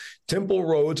Temple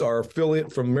Rhodes, our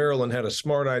affiliate from Maryland, had a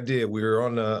smart idea. We were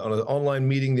on an online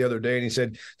meeting the other day, and he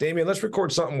said, Damian, let's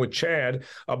record something with Chad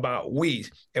about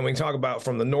wheat, and we can talk about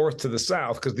from the north to the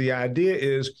south, because the idea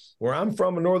is where I'm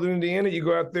from in northern Indiana, you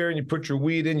go out there and you put your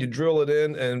wheat in, you drill it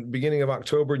in, and beginning of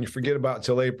October, and you forget about it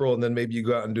till April, and then maybe you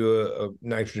go out and do a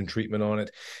nitrogen treatment on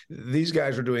it. These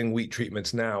guys are doing wheat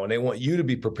treatments now, and they want you to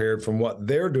be prepared from what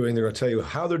they're doing. They're going to tell you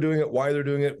how they're doing it, why they're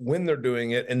doing it, when they're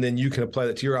doing it, and then you can apply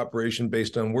that to your operation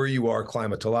based on where you are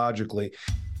climatologically.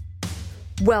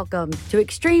 Welcome to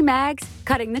XtremeAg's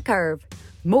Cutting the Curve.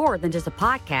 More than just a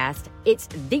podcast, it's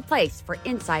the place for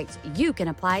insights you can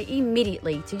apply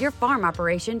immediately to your farm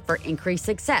operation for increased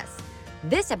success.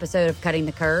 This episode of Cutting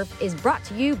the Curve is brought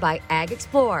to you by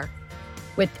AgXplore.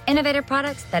 With innovative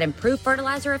products that improve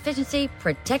fertilizer efficiency,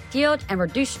 protect yield, and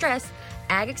reduce stress,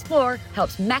 AgXplore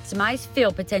helps maximize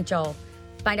field potential.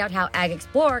 Find out how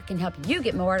AgXplore can help you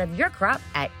get more out of your crop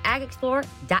at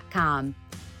agxplore.com.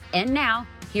 And now,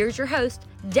 here's your host,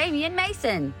 Damian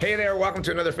Mason. Hey there, welcome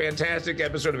to another fantastic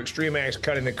episode of XtremeAg's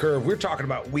Cutting the Curve. We're talking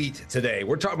about wheat today.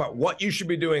 We're talking about what you should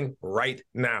be doing right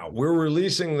now. We're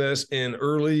releasing this in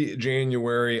early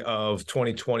January of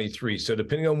 2023. So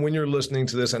depending on when you're listening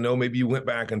to this, I know maybe you went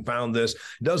back and found this.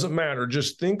 Doesn't matter.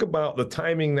 Just think about the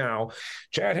timing now.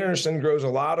 Chad Henderson grows a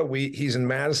lot of wheat. He's in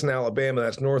Madison, Alabama.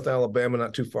 That's North Alabama,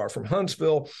 not too far from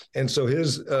Huntsville. And so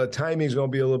his timing is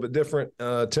going to be a little bit different.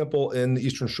 Temple in the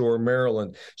Eastern Shore,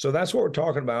 Maryland. So that's what we're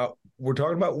talking about. We're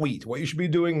talking about wheat, what you should be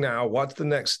doing now. What's the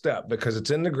next step? Because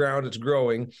it's in the ground, it's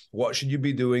growing. What should you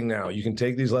be doing now? You can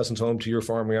take these lessons home to your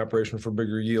farming operation for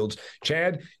bigger yields.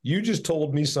 Chad, you just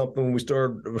told me something when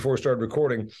before we started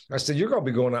recording. I said, you're going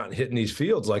to be going out and hitting these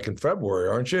fields like in February,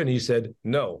 aren't you? And he said,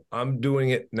 no, I'm doing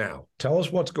it now. Tell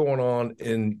us what's going on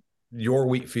in your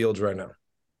wheat fields right now.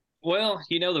 Well,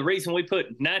 you know, the reason we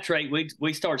put nitrate,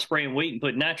 we start spraying wheat and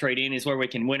put nitrate in is where we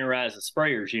can winterize the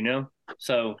sprayers, you know?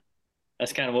 So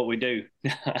that's kind of what we do.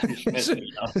 Yeah,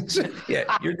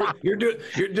 you're doing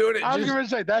it. I was going to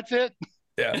say that's it.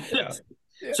 Yeah.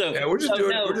 So yeah, we're just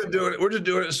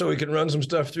doing it so we can run some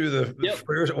stuff through the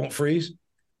sprayers. It won't freeze.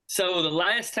 So the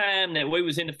last time that we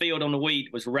was in the field on the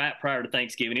wheat was right prior to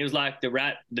Thanksgiving. It was like the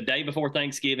day before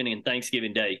Thanksgiving and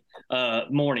Thanksgiving Day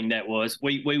morning. That was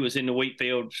we was in the wheat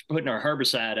field putting our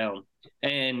herbicide on,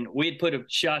 and we'd put a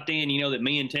shot in. You know that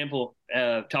me and Temple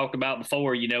talked about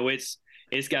before. You know it's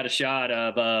got a shot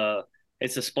of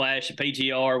it's a splash of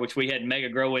PGR, which we had Mega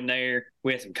Grow in there.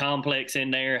 We had some complex in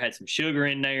there, had some sugar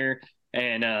in there,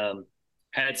 and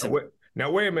had some. Now,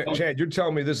 wait a minute, Chad, you're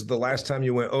telling me this is the last time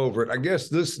you went over it. I guess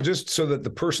this just so that the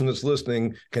person that's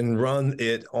listening can run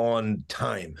it on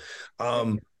time.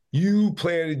 You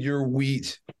planted your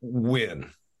wheat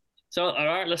when? So, all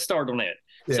right, let's start on that.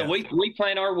 Yeah. So we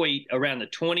plant our wheat around the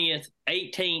 20th,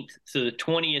 18th to the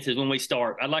 20th is when we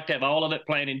start. I'd like to have all of it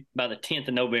planted by the 10th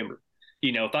of November.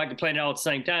 You know, if I could plant it all at the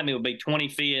same time, it would be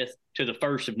 25th to the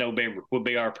 1st of November would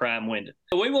be our prime window.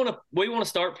 So we want to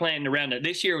start planting around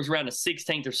this year was around the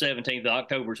 16th or 17th of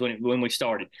October is when we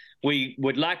started. We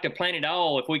would like to plant it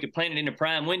all. If we could plant it in the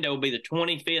prime window, it would be the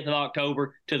 25th of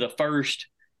October to the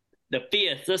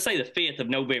 5th, let's say the 5th of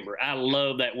November. I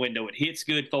love that window. It hits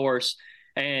good for us.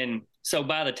 And so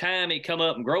by the time it come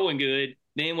up and growing good,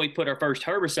 then we put our first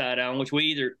herbicide on, which we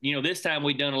either, you know, this time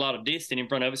we done a lot of disting in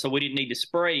front of it, so we didn't need to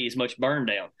spray as much burn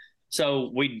down.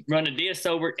 So we run a disc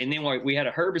over it, and then we had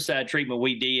a herbicide treatment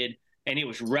we did, and it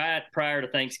was right prior to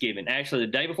Thanksgiving. Actually,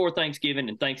 the day before Thanksgiving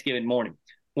and Thanksgiving morning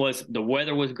the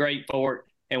weather was great for it,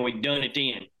 and we done it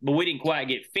then. But we didn't quite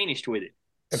get finished with it.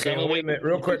 Okay, wait a minute,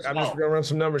 real quick. I'm just going to run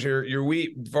some numbers here. Your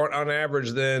wheat, on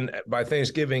average, then by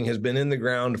Thanksgiving, has been in the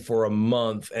ground for a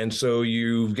month, and so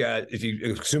you've got,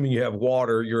 assuming you have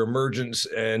water, your emergence,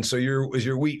 and so is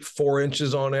your wheat 4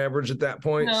 inches on average at that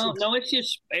point? No,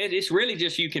 it's really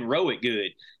just you can row it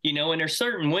good, you know. And there's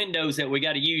certain windows that we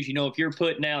got to use. You know, if you're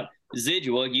putting out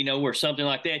residual, you know, or something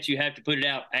like that, you have to put it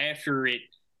out after it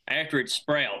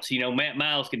sprouts. You know, Matt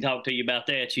Miles can talk to you about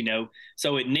that, you know.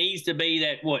 So it needs to be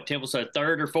that, Temple said,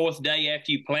 3rd or 4th day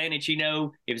after you plant it, you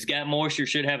know. If it's got moisture,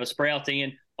 should have a sprout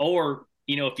in. Or,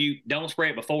 you know, if you don't spray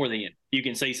it before then, you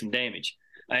can see some damage.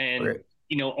 And,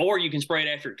 you know, or you can spray it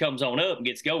after it comes on up and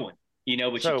gets going, you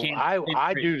know, but you can't.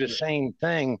 I do the same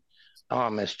thing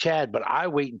as Chad, but I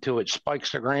wait until it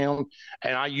spikes the ground,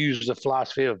 and I use the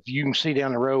philosophy of you can see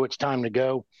down the row, it's time to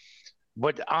go.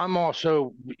 But I'm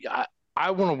also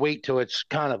I want to wait till it's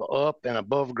kind of up and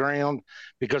above ground,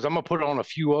 because I'm going to put on a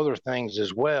few other things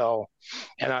as well,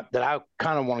 and I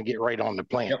kind of want to get right on the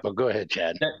plant. Yep. But go ahead,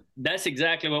 Chad. That's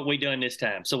exactly what we done this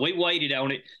time. So we waited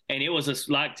on it, and it was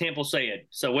like Temple said.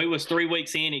 So we was 3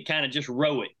 weeks in, it kind of just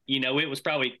row it. You know, it was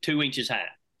probably 2 inches high.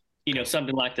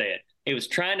 something like that. It was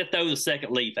trying to throw the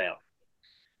second leaf out.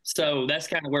 So that's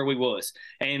kind of where we was.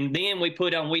 And then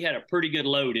we had a pretty good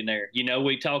load in there.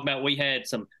 We talked about we had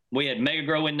Mega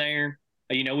Grow in there,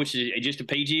 which is just a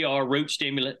PGR root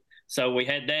stimulant. So we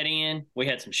had that in. We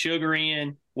had some sugar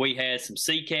in. We had some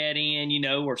CCAT in,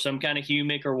 or some kind of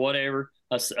humic or whatever,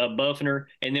 a buffener.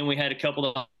 And then we had a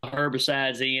couple of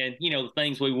herbicides in, the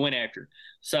things we went after.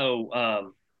 So I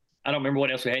don't remember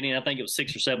what else we had in. I think it was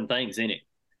 6 or 7 things in it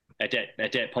at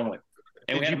that point.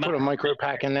 And Did you put a micro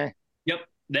pack in there? Yep.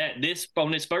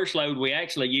 On this first load, we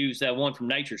actually used that one from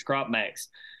Nature's Crop Max.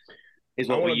 I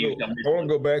want to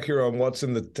go back here on what's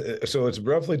in so it's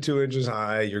roughly 2 inches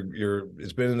high.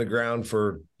 It's been in the ground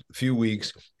for a few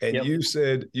weeks, and you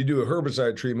said you do a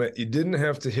herbicide treatment. You didn't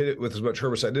have to hit it with as much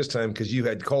herbicide this time because you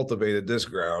had cultivated this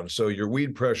ground, so your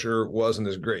weed pressure wasn't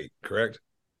as great. Correct?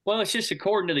 Well, it's just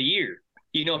according to the year.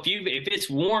 If it's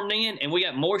warm in and we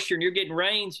got moisture and you're getting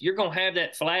rains, you're gonna have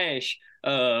that flash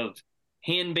of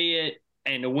henbit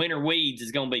and the winter weeds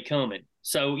is gonna be coming.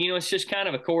 So, it's just kind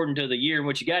of according to the year and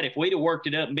what you got. If we'd have worked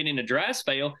it up and been in a dry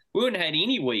spell, we wouldn't have had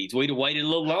any weeds. We'd have waited a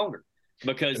little longer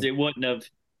because it wouldn't have,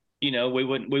 we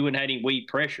wouldn't have any weed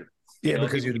pressure. Yeah,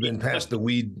 because you'd been past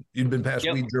weed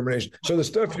germination. So the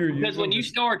stuff you're using. Because when you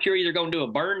start, you're either going to do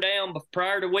a burn down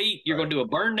prior to wheat, you're going to do a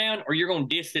burn down, or you're going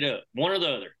to disc it up, one or the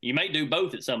other. You may do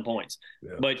both at some points,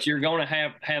 but you're going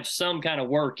to have some kind of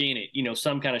work in it,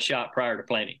 some kind of shot prior to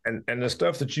planting. And the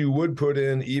stuff that you would put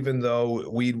in, even though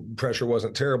weed pressure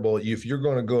wasn't terrible, if you're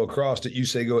going to go across it, you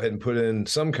say go ahead and put in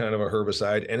some kind of a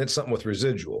herbicide, and it's something with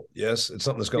residual. Yes, it's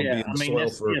something that's going to be in the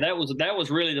soil. That was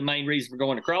really the main reason for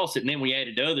going across it, and then we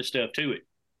added the other stuff to it,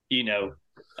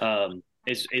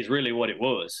 is really what it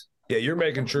was. Yeah, you're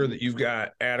making sure that you've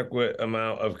got adequate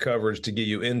amount of coverage to get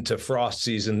you into frost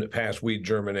season past weed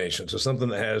germination. So something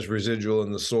that has residual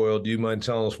in the soil. Do you mind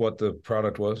telling us what the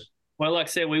product was? Well, like I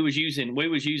said, we was using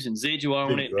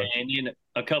Zidua on it, and then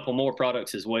a couple more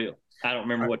products as well. I don't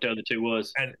remember what the other two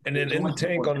was. And then in the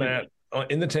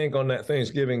tank on that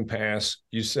Thanksgiving pass,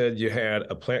 you said you had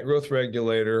a plant growth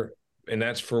regulator, and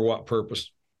that's for what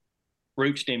purpose?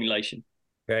 Root stimulation.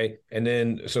 Okay. And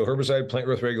then, so herbicide, plant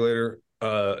growth regulator,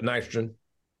 nitrogen.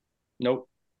 Nope.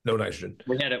 No nitrogen.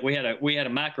 We had a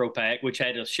micro pack, which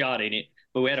had a shot in it,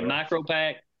 but we had a micro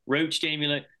pack, root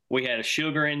stimulant. We had a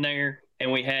sugar in there,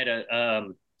 and we had a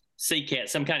CCAT,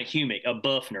 some kind of humic, a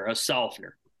buffener, a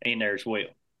softener in there as well.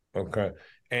 Okay.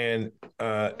 And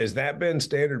has that been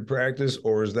standard practice,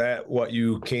 or is that what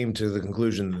you came to the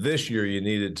conclusion this year you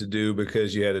needed to do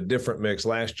because you had a different mix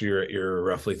last year at your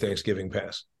roughly Thanksgiving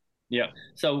pass? Yeah.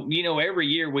 So, every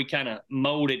year we kind of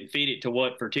mold it and fit it to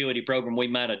what fertility program we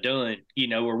might have done,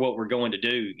 or what we're going to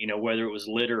do, whether it was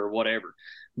litter or whatever.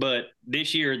 But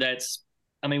this year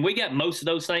we got most of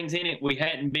those things in it. We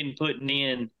hadn't been putting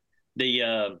in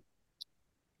the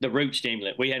root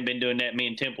stimulant. We hadn't been doing that. Me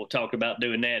and Temple talked about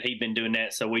doing that. He'd been doing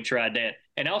that. So we tried that.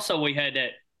 And also we had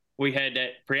that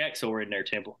Preaxor in there,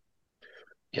 Temple.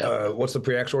 Yeah. What's the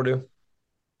Preaxor do?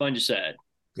 Fungicide.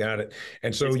 Got it.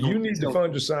 And so you need the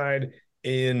fungicide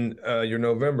in your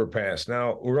November pass.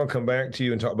 Now, we're going to come back to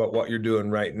you and talk about what you're doing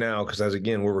right now, because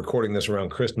we're recording this around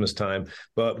Christmas time,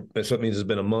 but so it means it's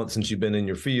been a month since you've been in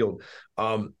your field.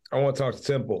 I want to talk to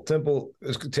Temple. Temple,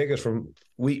 this could take us from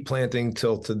wheat planting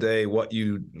till today, when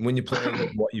you planted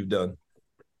and what you've done.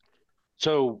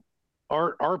 So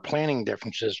our planting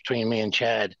differences between me and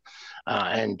Chad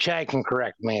Chad can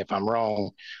correct me if I'm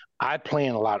wrong. I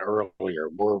plan a lot earlier.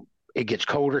 It gets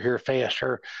colder here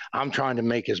faster. I'm trying to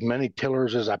make as many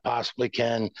tillers as I possibly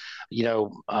can. We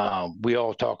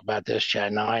all talk about this, Chad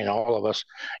and I, and all of us.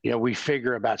 We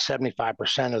figure about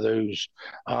 75% of those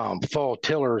fall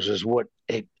tillers is what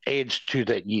it adds to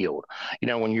that yield.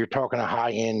 When you're talking a high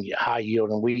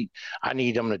yield in wheat, I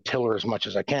need them to tiller as much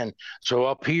as I can. So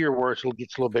up here where it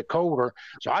gets a little bit colder,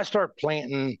 so I start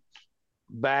planting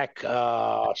back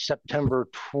September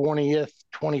 20th,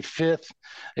 25th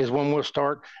is when we'll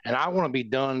start. And I want to be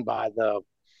done by the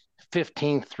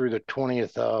 15th through the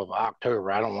 20th of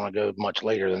October. I don't want to go much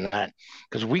later than that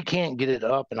because we can't get it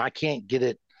up and I can't get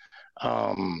it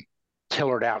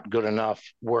tillered out good enough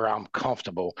where I'm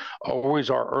comfortable. Always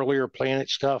our earlier planted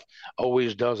stuff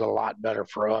always does a lot better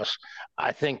for us.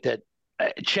 I think that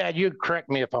Chad, you correct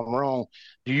me if I'm wrong.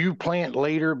 Do you plant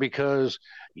later because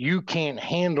you can't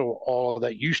handle all of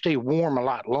that? You stay warm a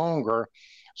lot longer.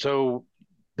 So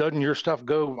doesn't your stuff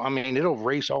go? I mean, it'll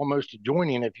race almost to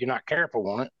joining if you're not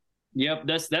careful on it. Yep,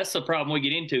 that's the problem we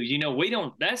get into. We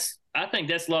don't. I think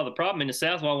that's a lot of the problem in the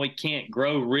South. Why we can't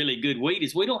grow really good wheat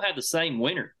is we don't have the same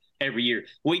winter. every year.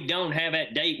 We don't have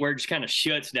that date where it just kind of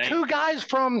shuts down. 2 guys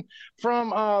from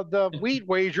the wheat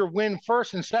wager win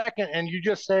first and second, and you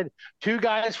just said 2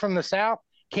 guys from the South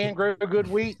can't grow good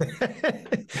wheat.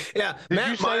 Yeah,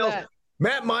 Matt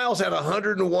Miles had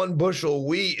 101 bushel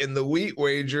wheat in the wheat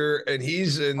wager, and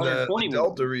he's in the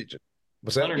Delta region.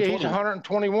 What's that? Yeah, he's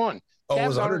 121. Oh, it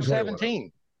was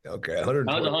 117. Okay,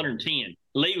 120. I was 110.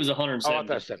 Lee was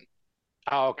 107.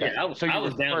 Oh, okay. Yeah, so you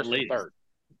was down first and third.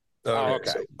 Okay.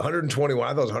 So 121. I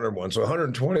thought it was 101. So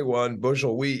 121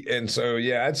 bushel wheat. And so,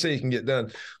 yeah, I'd say you can get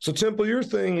done. So, Temple, your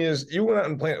thing is you went out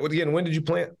and planted. Again, when did you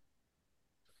plant?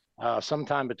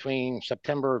 Sometime between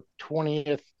September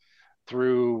 20th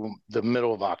through the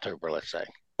middle of October, let's say.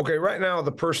 Okay, right now,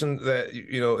 the person that,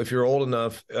 if you're old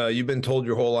enough, you've been told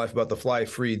your whole life about the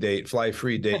fly-free date.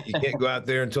 You can't go out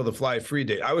there until the fly-free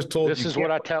date. I was told this is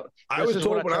what I tell. I was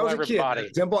told when I was a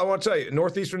kid. Temple, I want to tell you,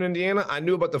 northeastern Indiana, I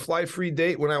knew about the fly-free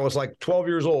date when I was like 12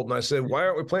 years old. And I said, why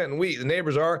aren't we planting wheat? The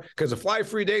neighbors are, because the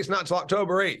fly-free date's not until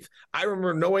October 8th. I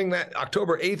remember knowing that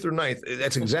October 8th or 9th,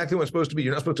 that's exactly what it's supposed to be.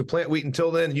 You're not supposed to plant wheat until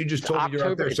then. You just told me you're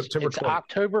out there September 20th. It's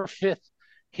October 5th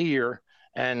here.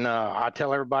 And I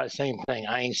tell everybody the same thing.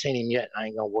 I ain't seen him yet. I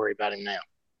ain't going to worry about him now.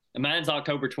 And mine's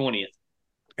October 20th.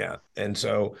 Yeah. And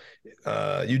so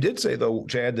you did say, though,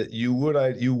 Chad, that you would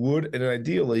and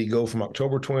ideally go from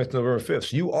October 20th to November 5th.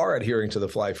 So you are adhering to the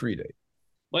fly-free date.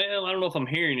 Well, I don't know if I'm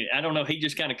hearing it. I don't know. He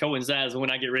just kind of coincides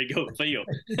when I get ready to go to the field.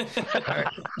 Right.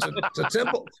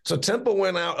 So Temple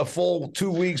went out a full 2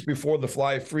 weeks before the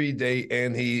fly-free date,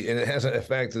 and it hasn't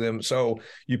affected him. So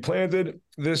you planted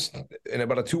this in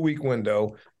about a 2-week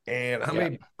window. And how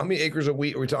many acres of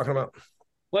wheat are we talking about?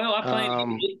 Well, I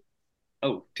planted.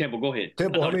 Temple, go ahead.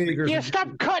 Temple, how many acres? Yeah, stop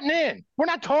cutting in. We're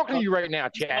not talking to you right now,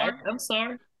 Chad. I'm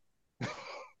sorry.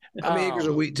 How many acres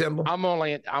of wheat, Temple? I'm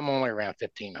only around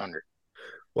 1,500.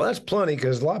 Well, that's plenty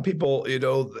because a lot of people,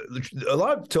 to a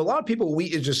lot of people,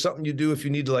 wheat is just something you do if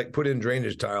you need to like put in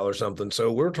drainage tile or something.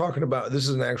 So we're talking about this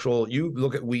is an actual. You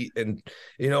look at wheat, and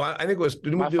I think it was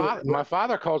my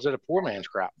father calls it a poor man's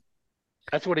crop.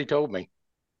 That's what he told me.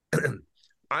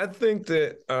 I think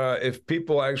that if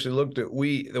people actually looked at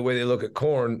wheat the way they look at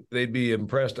corn, they'd be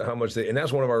impressed at how much and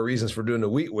that's one of our reasons for doing the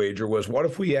wheat wager was what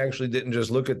if we actually didn't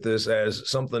just look at this as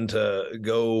something to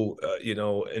go,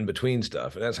 in between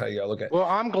stuff. And that's how you got to look at it. Well,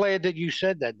 I'm glad that you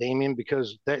said that, Damien,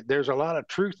 because there's a lot of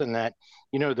truth in that.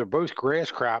 They're both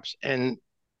grass crops. And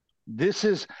this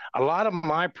is a lot of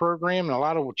my program and a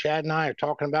lot of what Chad and I are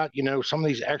talking about, some of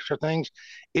these extra things.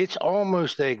 It's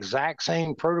almost the exact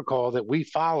same protocol that we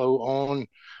follow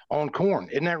on corn.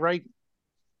 Isn't that right?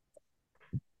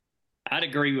 I'd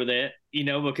agree with that,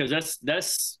 because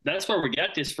that's where we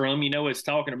got this from. It's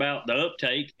talking about the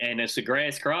uptake and it's a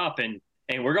grass crop and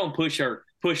we're going to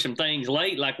push some things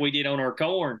late like we did on our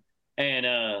corn.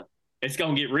 And it's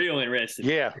going to get real interesting.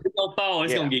 Yeah. It's going to fall.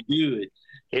 It's going to get good.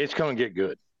 It's going to get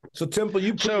good. So, Temple,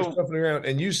 you put your stuff in the ground,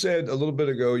 and you said a little bit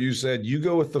ago, you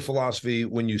go with the philosophy,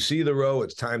 when you see the row,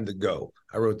 it's time to go.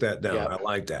 I wrote that down. Yeah. I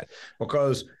like that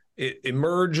because it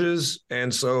emerges.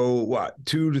 And so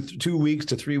 2 weeks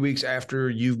to 3 weeks after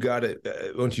you've got it,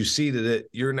 once you seeded it,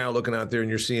 you're now looking out there and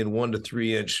you're seeing 1 to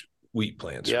 3 inch wheat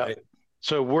plants. Yeah. Right?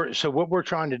 So what we're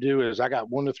trying to do is I got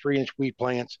 1 to 3 inch wheat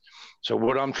plants. So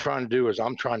what I'm trying to do is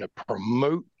I'm trying to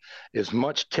promote as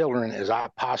much tillering as I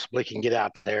possibly can get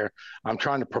out there. I'm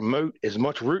trying to promote as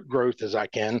much root growth as I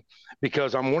can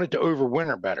because I want it to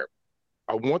overwinter better.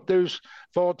 I want those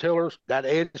fall tillers that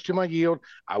adds to my yield.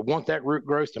 I want that root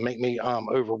growth to make me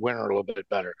overwinter a little bit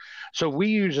better. So we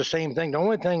use the same thing. The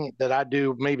only thing that I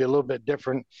do maybe a little bit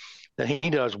different than he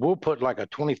does, we'll put like a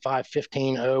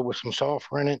 25-15-0 with some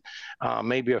sulfur in it,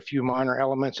 maybe a few minor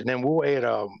elements, and then we'll add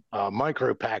a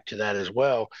micro pack to that as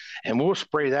well, and we'll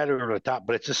spray that over the top.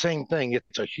 But it's the same thing.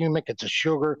 It's a humic, it's a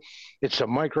sugar, it's a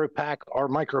micro pack. Our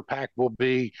micro pack will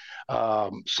be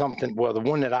something. Well, the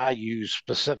one that I use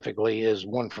specifically is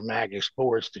one from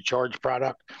AgXplore. It's the Charge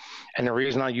product, and the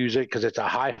reason I use it because it's a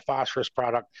high phosphorus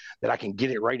product that I can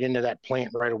get it right into that plant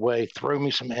right away, throw me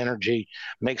some energy,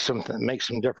 make some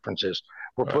differences.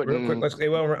 We're putting real quick.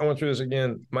 I went through this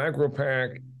again.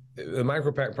 The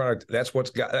micro pack product. That's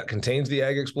that contains the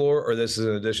AgXplore, or this is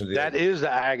in addition to that is the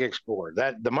AgXplore.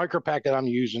 That the micro pack that I'm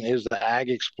using is the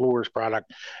AgXplore's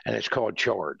product, and it's called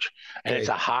Charge, and it's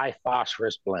a high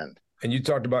phosphorus blend. And you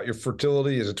talked about your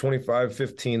fertility is a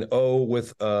 25-15-0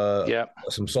 with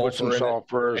some sulfur. With some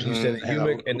sulfurs. And you said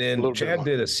humic, and then Chad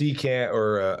did a CCAT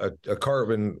or a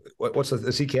carbon. What's the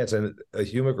CCAT's a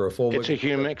humic or a fulvic?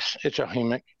 It's a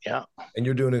humic. Yeah. And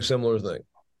you're doing a similar thing.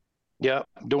 Yep,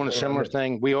 doing a similar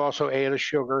thing. We also add a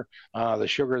sugar. The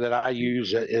sugar that I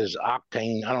use is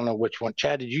octane. I don't know which one.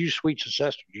 Chad, did you use sweet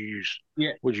success? Or did you use?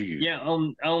 Yeah. What'd you use? Yeah.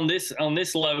 On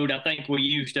this load, I think we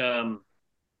used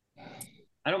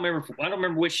I don't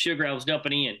remember which sugar I was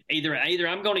dumping in. Either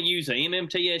I'm going to use a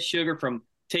MMTS sugar from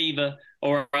Tiva,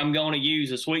 or I'm going to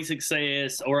use a Sweet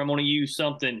Success, or I'm going to use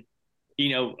something,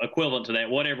 equivalent to that.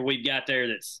 Whatever we've got there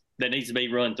that needs to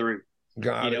be run through.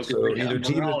 Got it. So either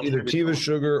Tiva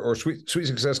sugar or Sweet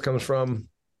Success comes from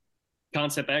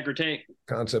Concept Agritech.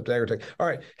 Concept Agritech. All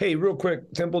right. Hey, real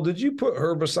quick, Temple, did you put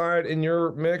herbicide in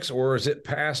your mix, or is it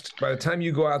past by the time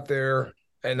you go out there?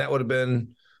 And that would have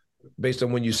been based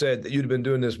on when you said that you'd have been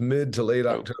doing this mid to late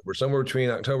October, somewhere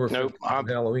between October and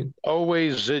Halloween?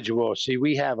 Always residual. See,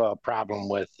 we have a problem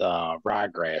with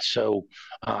ryegrass. So,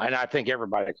 and I think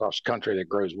everybody across the country that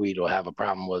grows wheat will have a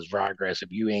problem with ryegrass.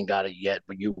 If you ain't got it yet,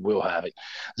 but you will have it.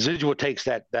 Residual takes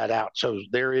that out. So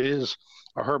there is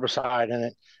a herbicide in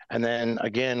it. And then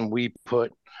again, we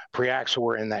put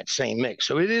Preaxor in that same mix.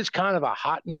 So it is kind of a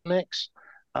hot mix.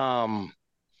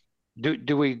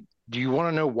 Do you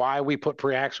want to know why we put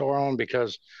Preaxor on?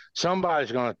 Because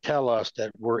somebody's going to tell us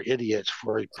that we're idiots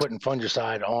for putting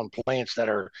fungicide on plants that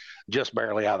are just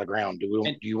barely out of the ground. Do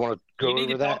you want to go over that? You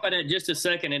need to talk about that just a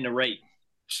second in the rate.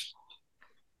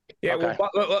 Yeah, okay.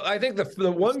 Well, I think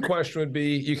the one question would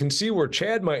be, you can see where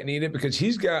Chad might need it because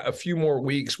he's got a few more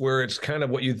weeks where it's kind of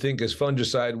what you'd think is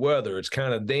fungicide weather. It's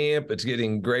kind of damp. It's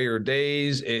getting grayer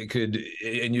days.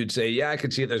 And you'd say, yeah, I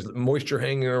could see it. There's moisture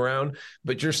hanging around.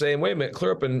 But you're saying, wait a minute,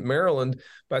 clear up in Maryland,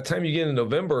 by the time you get into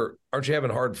November, aren't you having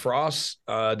hard frosts?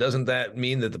 Doesn't that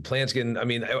mean that the plant's getting,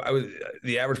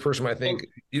 the average person might think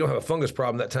you don't have a fungus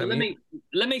problem that time.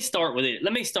 Let me start with it.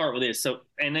 Let me start with this. So,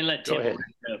 and then let Temple.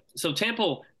 So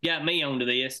Temple got me onto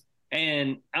this,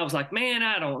 and I was like, man,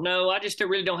 I don't know. I just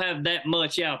really don't have that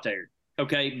much out there.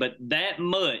 Okay. But that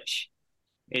much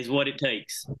is what it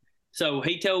takes. So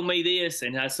he told me this,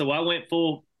 and so I went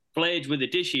full fledged with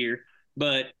it this year.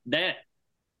 But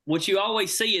what you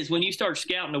always see is when you start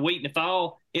scouting the wheat in the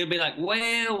fall, it'll be like,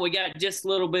 well, we got just a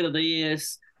little bit of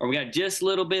this, or we got just a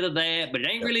little bit of that, but it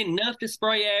ain't really enough to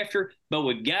spray after, but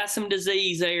we've got some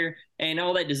disease there, and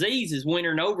all that disease is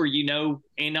wintering over,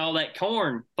 in all that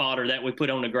corn fodder that we put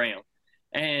on the ground.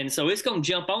 And so it's going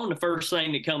to jump on the first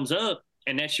thing that comes up,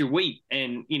 and that's your wheat.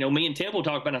 And, me and Temple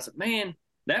talked about it, I said, man,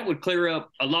 that would clear up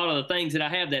a lot of the things that I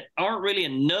have that aren't really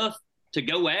enough to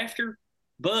go after,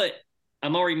 but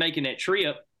I'm already making that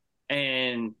trip.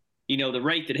 And, the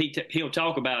rate that he'll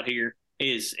talk about here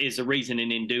is the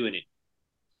reasoning in doing it.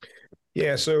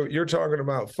 Yeah, so you're talking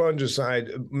about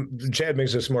fungicide. Chad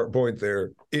makes a smart point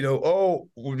there.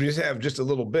 We just have just a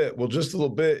little bit. Well, just a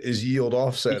little bit is yield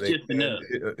offsetting. It's just enough.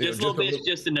 Just a little bit is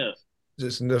just enough.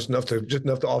 Just enough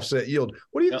to offset yield.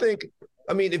 What do you think?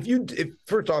 I mean, if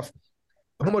first off,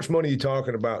 how much money are you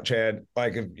talking about, Chad?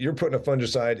 Like if you're putting a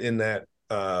fungicide in that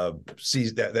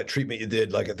that treatment you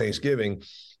did like at Thanksgiving,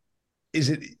 is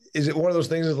it one of those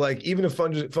things that's like, even if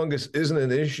fungus isn't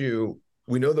an issue,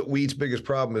 we know that wheat's biggest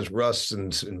problem is rust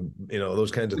and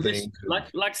those kinds of things. Like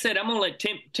I said, I'm going to let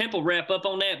Temple wrap up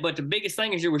on that. But the biggest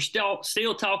thing is we're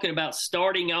still talking about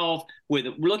starting off with,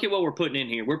 look at what we're putting in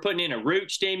here. We're putting in a root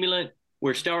stimulant.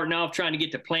 We're starting off trying to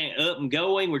get the plant up and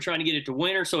going. We're trying to get it to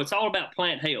winter. So it's all about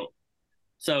plant health.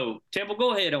 So Temple,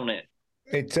 go ahead on that.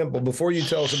 Hey, Temple, before you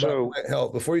tell us about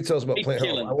plant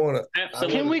health, I want to.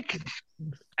 Absolutely.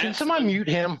 Can somebody mute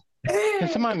him? Can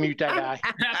somebody mute that guy?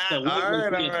 Absolutely. All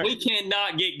right. We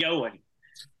cannot get going.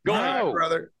 Go ahead,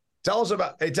 brother. Tell us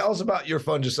about your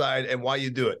fungicide and why you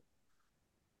do it.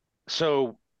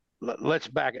 So let's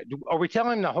back it. Are we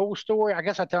telling the whole story? I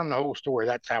guess I tell them the whole story.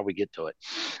 That's how we get to it.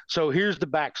 So here's the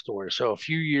backstory. So a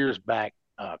few years back,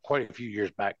 quite a few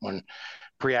years back, when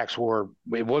Preaxor,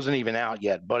 it wasn't even out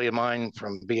yet. A buddy of mine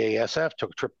from BASF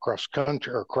took a trip across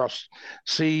country or across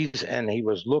seas, and he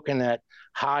was looking at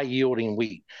high yielding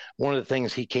wheat. One of the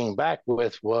things he came back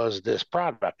with was this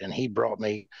product, and he brought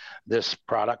me this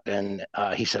product, and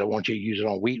he said, I want you to use it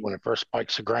on wheat when it first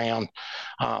spikes the ground.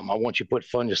 I want you to put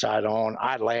fungicide on.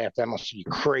 I laughed. That must be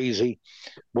crazy.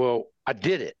 Well, I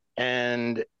did it,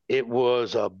 and it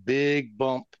was a big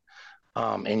bump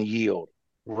in yield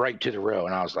right to the row.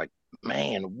 And I was like,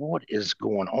 man, what is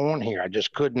going on here?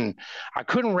 I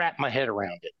couldn't wrap my head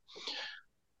around it.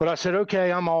 But I said,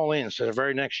 okay, I'm all in. So the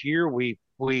very next year,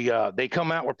 they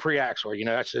come out with Preaxor.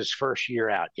 That's his first year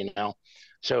out.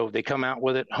 So they come out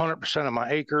with it. 100% of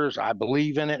my acres, I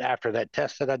believe in it. After that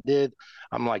test that I did,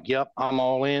 I'm like, yep, I'm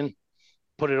all in.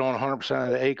 Put it on 100%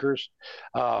 of the acres.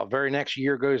 Very next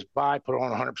year goes by, put it on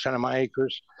 100% of my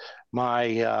acres.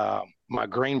 My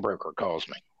grain broker calls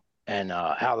me. and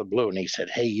out of the blue, and he said,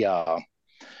 "Hey,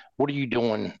 what are you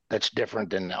doing that's different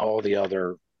than all the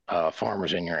other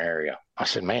farmers in your area?" I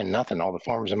said, "Man, nothing. All the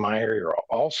farmers in my area are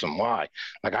awesome. Why?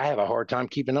 Like, I have a hard time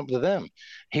keeping up with them."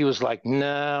 He was like,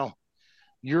 "No,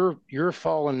 your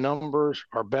fallen numbers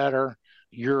are better.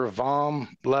 Your VOM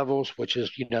levels, which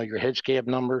is your head scab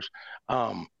numbers,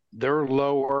 they're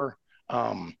lower.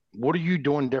 What are you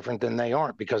doing different than they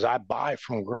aren't? Because I buy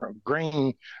from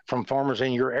grain from farmers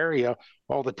in your area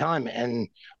all the time, and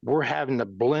we're having to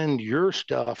blend your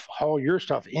stuff, haul your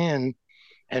stuff in,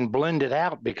 and blend it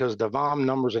out because the VOM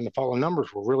numbers and the fallen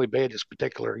numbers were really bad this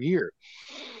particular year."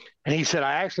 And he said,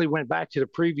 "I actually went back to the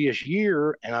previous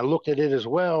year and I looked at it as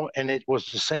well, and it was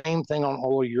the same thing on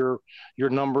all of your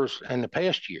numbers in the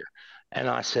past year." And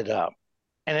I said,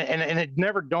 and it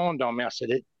never dawned on me. I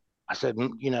said,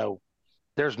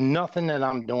 there's nothing that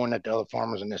I'm doing that the other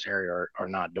farmers in this area are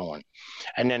not doing.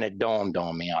 And then it dawned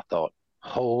on me. I thought,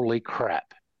 holy crap.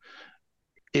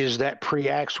 Is that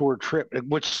pre-AgXplore trip,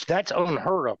 which that's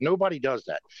unheard of. Nobody does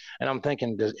that. And I'm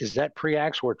thinking, is that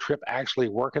pre-AgXplore trip actually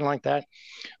working like that?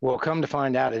 Well, come to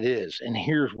find out it is. And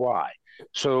here's why.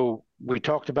 So we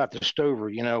talked about the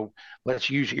stover, let's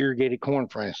use irrigated corn,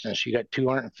 for instance. You got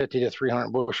 250 to 300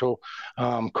 bushel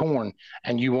corn,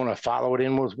 and you want to follow it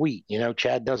in with wheat.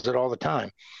 Chad does it all the time.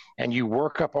 And you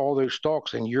work up all those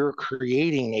stalks, and you're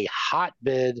creating a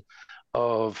hotbed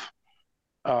of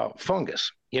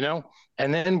fungus,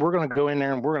 and then we're going to go in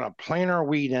there and we're going to plant our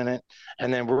wheat in it,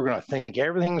 and then we're going to think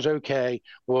everything's okay.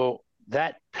 Well,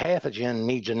 that pathogen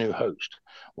needs a new host.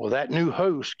 Well, that new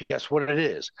host, guess what it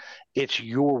is? It's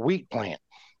your wheat plant.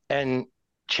 And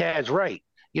Chad's right.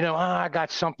 I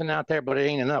got something out there, but it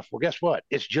ain't enough. Well, guess what?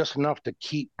 It's just enough to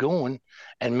keep going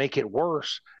and make it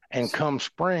worse. And come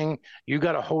spring, you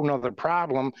got a whole nother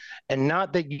problem. And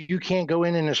not that you can't go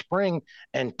in the spring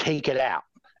and take it out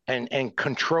and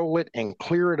control it and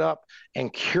clear it up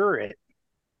and cure it,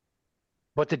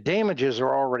 but the damages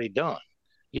are already done.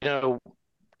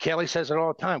 Kelly says it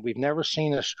all the time. We've never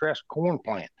seen a stressed corn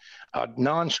plant, a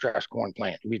non-stressed corn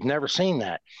plant. We've never seen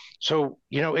that. So,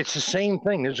 it's the same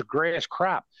thing. There's a grass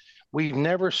crop. We've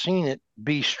never seen it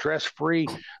be stress-free.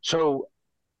 So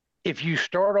if you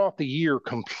start off the year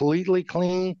completely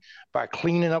clean by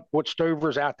cleaning up what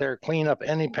stovers out there, clean up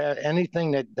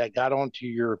anything that got onto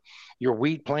your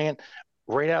wheat plant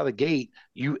right out of the gate,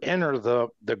 you enter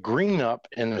the green up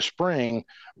in the spring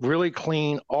really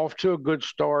clean, off to a good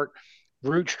start.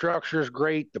 Root structure is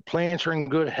great. The plants are in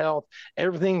good health.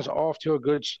 Everything's off to a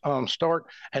good start.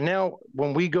 And now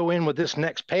when we go in with this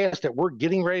next pass that we're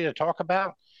getting ready to talk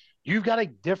about, you've got a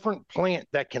different plant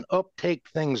that can uptake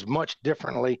things much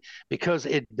differently because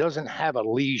it doesn't have a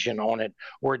lesion on it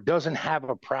or it doesn't have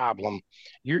a problem.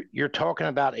 You're talking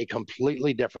about a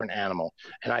completely different animal.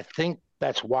 And I think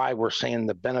that's why we're seeing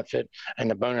the benefit and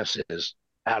the bonuses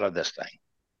out of this thing.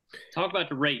 Talk about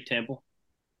the rate, Temple.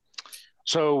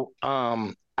 So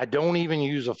I don't even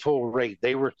use a full rate.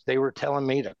 They were telling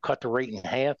me to cut the rate in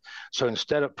half. So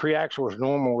instead of pre-AgXplore's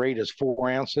normal rate is 4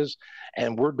 ounces,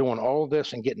 and we're doing all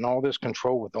this and getting all this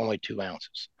control with only 2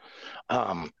 ounces.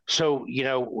 So,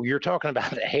 you're talking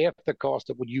about half the cost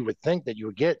of what you would think that you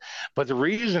would get. But the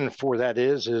reason for that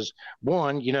is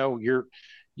one,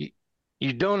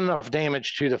 you've done enough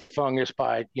damage to the fungus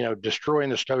by, destroying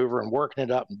the stover and working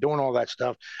it up and doing all that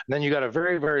stuff. And then you got a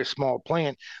very, very small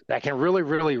plant that can really,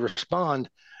 really respond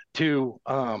to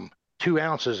 2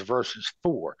 ounces versus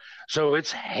 4. So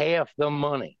it's half the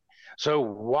money. So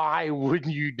why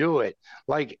wouldn't you do it?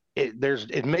 Like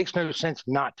it makes no sense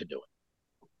not to do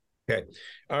it. Okay.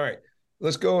 All right.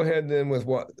 Let's go ahead then with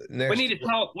what next. We need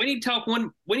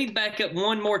to back up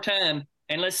one more time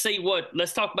and let's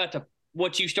talk about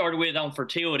what you started with on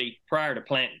fertility prior to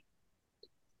planting.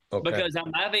 Okay. Because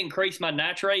I've increased my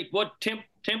nitrate. What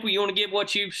Temple you want to give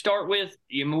what you start with,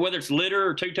 whether it's litter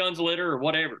or 2 tons of litter or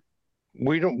whatever?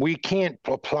 We can't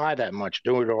apply that much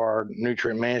due to our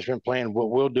nutrient management plan. What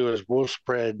we'll do is we'll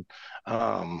spread.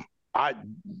 When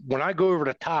I go over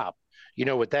the top,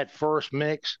 with that first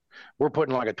mix, we're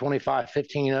putting like a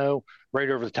 25-15-0 right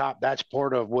over the top. That's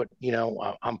part of what,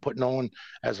 I'm putting on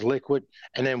as liquid.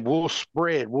 And then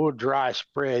we'll dry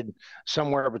spread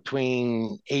somewhere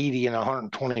between 80 and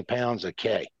 120 pounds of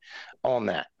K on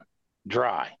that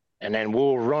dry. And then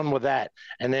we'll run with that.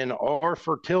 And then our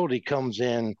fertility comes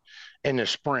in the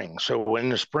spring. So when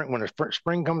the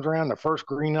spring comes around, the first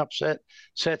green up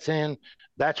sets in,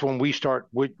 that's when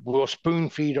we'll spoon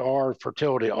feed our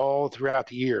fertility all throughout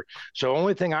the year. So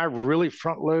only thing I really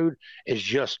front load is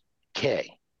just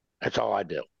K. That's all I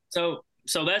do. So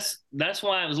so that's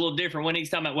why it was a little different when he's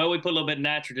talking about, well, we put a little bit of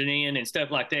nitrogen in and stuff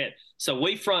like that. So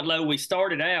we front load, we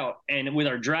started out, and with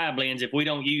our dry blends, if we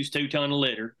don't use 2 tons of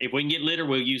litter, if we can get litter,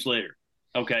 we'll use litter.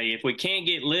 Okay. If we can't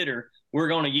get litter, we're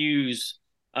going to use,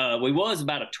 we was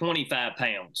about a 25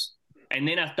 pounds. And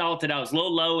then I thought that I was a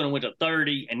little low and went to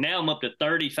 30, and now I'm up to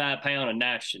 35 pounds of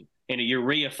nitrogen in a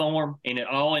urea form, and it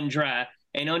all in dry.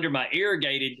 And under my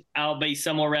irrigated, I'll be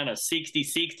somewhere around a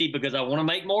 60-60 because I want to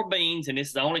make more beans, and this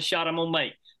is the only shot I'm going to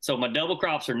make. So my double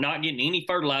crops are not getting any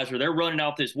fertilizer. They're running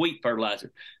off this wheat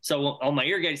fertilizer. So on my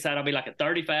irrigated side, I'll be like a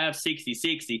 35, 60,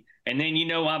 60. And then,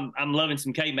 I'm loving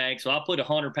some K-Mag, so I'll put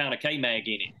 100 pound of K-Mag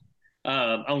in it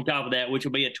on top of that, which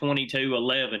will be a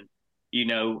 22-11,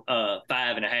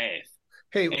 5.5.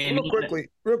 Hey,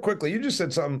 real quickly, you just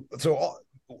said something. So,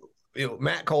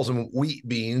 Matt calls them wheat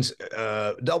beans,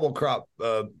 double crop,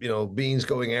 beans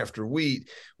going after wheat,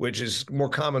 which is more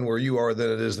common where you are than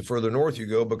it is the further north you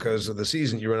go because of the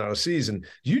season. You run out of season.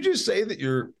 You just say that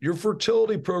your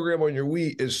fertility program on your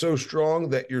wheat is so strong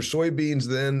that your soybeans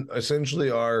then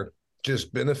essentially are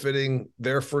just benefiting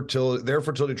their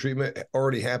fertility treatment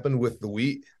already happened with the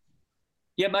wheat.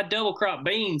 Yeah, my double crop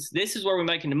beans, this is where we're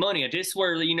making the money. This is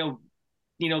where,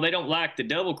 they don't like the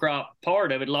double crop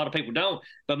part of it. A lot of people don't.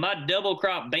 But my double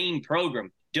crop bean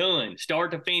program, done,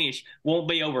 start to finish, won't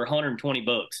be over $120,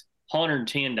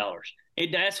 $110.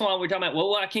 That's why we're talking about,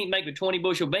 well, I can't make the 20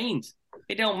 bushel beans.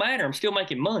 It don't matter. I'm still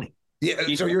making money.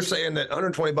 Yeah. So you're saying that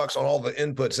 $120 on all the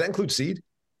inputs, does that include seed?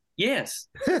 Yes.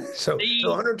 so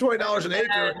 $120 an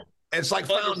acre. It's like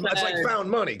found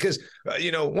money because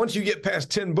once you get past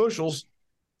 10 bushels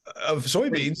of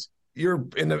soybeans, you're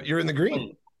in the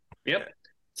green. Yep.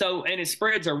 So, and it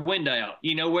spreads our wind out.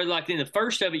 We're like in the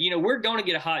first of it, we're going to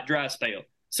get a hot, dry spell.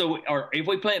 So, or if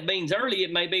we plant beans early,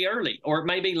 it may be early, or it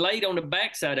may be late on the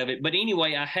backside of it. But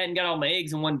anyway, I hadn't got all my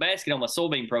eggs in one basket on my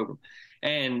soybean program.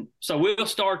 And so we'll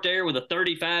start there with a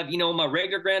 35, on my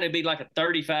regular ground, it'd be like a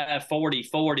 35, 40,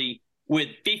 40 with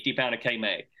 50 pound of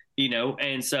K-Mag,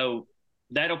 and so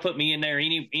that'll put me in there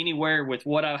anywhere with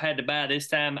what I had to buy this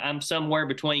time. I'm somewhere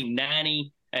between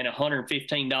 $90 and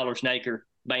 $115 an acre.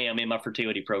 Bam, in my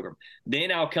fertility program.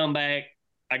 Then I'll come back.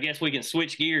 I guess we can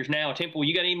switch gears now. Temple,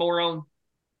 you got any more on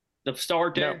the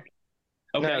start there?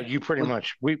 No. Okay. No, you pretty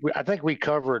much. I think we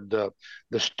covered the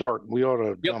start. We ought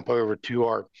to jump over to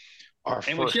our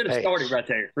and we should have started right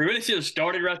there. We really should have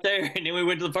started right there, and then we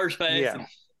went to the first phase. Yeah.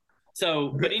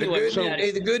 So, but anyway.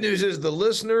 The good news is the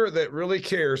listener that really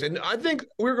cares, and I think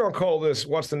we're going to call this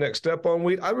 "What's the Next Step on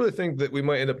Wheat?" I really think that we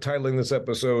might end up titling this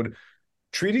episode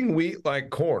treating wheat like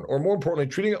corn, or more importantly,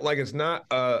 treating it like it's not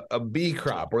a bee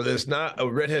crop or that it's not a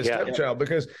redhead stepchild.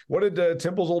 Because what did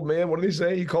Temple's old man, what did he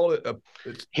say? He called it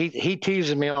he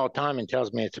teases me all the time and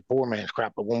tells me it's a poor man's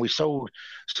crop. But when we sold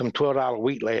some $12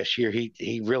 wheat last year,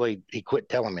 he quit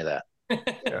telling me that.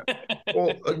 Yeah.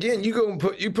 Well, again, you go and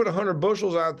put 100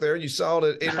 bushels out there, you sold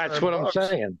it. That's what I'm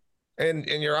saying. And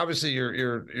you're obviously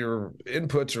your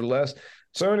inputs are less.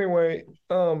 So anyway,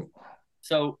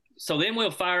 So then we'll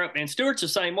fire up, and Stuart's the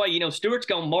same way. Stuart's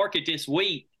going to market this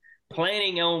wheat,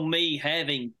 planning on me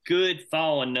having good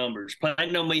falling numbers,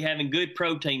 planning on me having good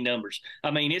protein numbers.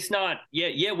 I mean, it's not,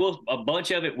 a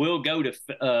bunch of it will go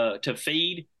to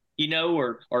feed,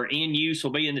 or in use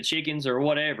will be in the chickens or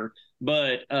whatever.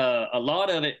 But a lot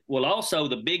of it will also,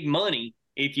 the big money,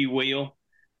 if you will,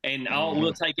 and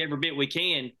we'll take every bit we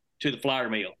can to the flour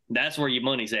mill. That's where your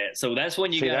money's at. So that's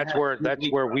when you that's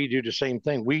where we do the same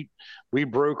thing. We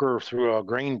broker through a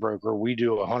grain broker. We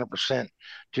do 100%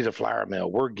 to the flour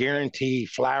mill. We're guaranteed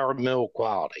flour mill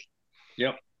quality.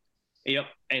 Yep.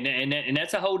 And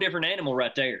that's a whole different animal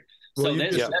right there. So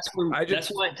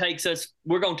that's why it takes us.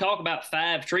 We're going to talk about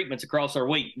 5 treatments across our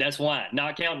wheat. That's why,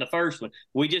 not counting the first one.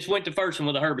 We just went the first one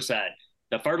with a herbicide.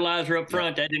 The fertilizer up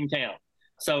front, that didn't count.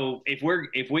 So if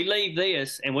we leave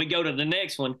this and we go to the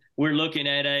next one, we're looking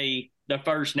at the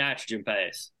first nitrogen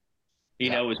pass.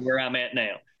 Is where I'm at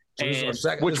now. So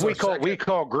which we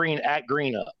call green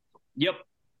up. Yep.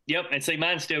 And see,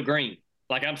 mine's still green.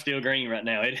 Like I'm still green right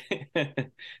now.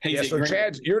 So green.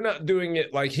 Chad, you're not doing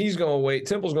it like he's going to wait.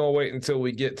 Temple's going to wait until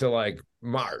we get to like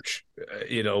March,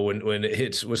 when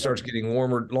it starts getting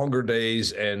warmer, longer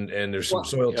days, and there's some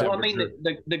soil temperature. I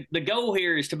mean, the goal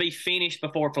here is to be finished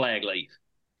before flag leaf.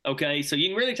 Okay, so you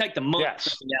can really take the month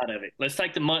thing out of it. Let's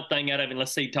take the month thing out of it. And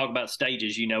let's talk about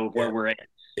stages, of where we're at.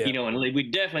 Yeah. And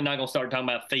we definitely not going to start talking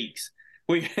about feeks.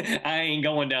 I ain't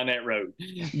going down that road.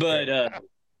 But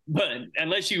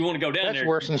unless you want to go down there. That's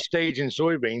worse than staging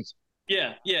soybeans.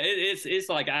 Yeah. It's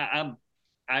like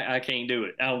I can't do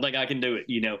it. I don't think I can do it,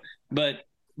 But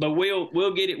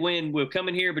we'll get it when we'll come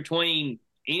in here between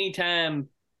anytime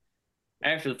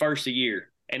after the first of the year,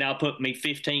 and I'll put me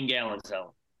 15 gallons on.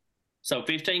 So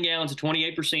 15 gallons of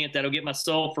 28%, that'll get my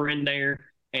sulfur in there.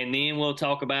 And then we'll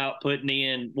talk about putting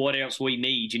in what else we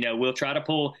need. We'll try to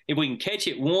pull, if we can catch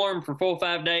it warm for 4 or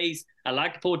 5 days, I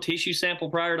like to pull a tissue sample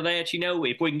prior to that,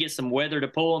 if we can get some weather to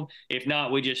pull them. If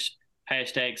not, we just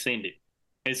 #send it.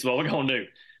 It's what we're going to do.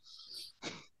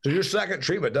 So your second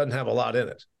treatment doesn't have a lot in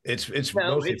it. It's a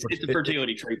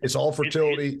fertility treatment. It's all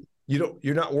fertility.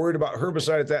 You're not worried about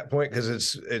herbicide at that point because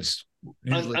it's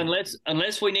usually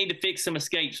unless we need to fix some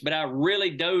escapes. But I really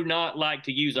do not like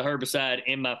to use a herbicide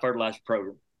in my fertilizer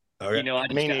program. Okay.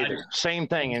 Me neither. Same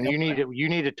thing, and you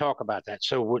need to talk about that.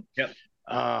 So what? Yep.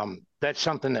 That's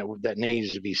something that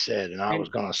needs to be said. And I was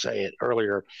going to say it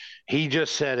earlier. He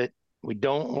just said it. We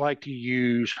don't like to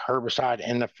use herbicide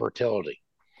in the fertility.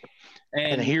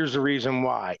 And here's the reason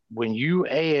why. When you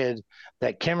add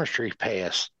that chemistry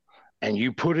pass and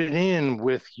you put it in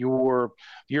with your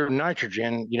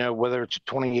nitrogen, whether it's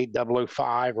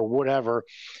 28005 or whatever,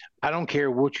 I don't care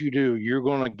what you do, you're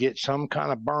going to get some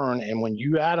kind of burn. And when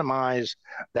you atomize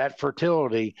that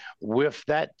fertility with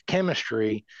that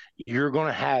chemistry, you're going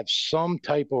to have some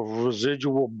type of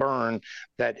residual burn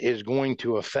that is going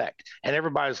to affect. And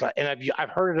everybody's like, and I've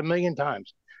heard it a million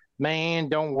times. Man,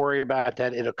 don't worry about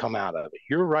that. It'll come out of it.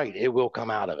 You're right. It will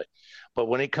come out of it. But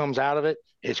when it comes out of it,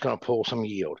 it's going to pull some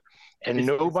yield. And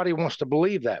nobody wants to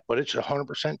believe that, but it's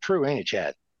 100% true, ain't it,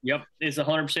 Chad? Yep, it's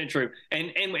 100% true.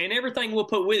 And everything we'll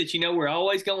put with it, we're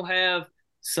always going to have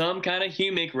some kind of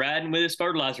humic riding with this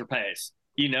fertilizer pass.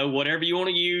 Whatever you want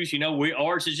to use,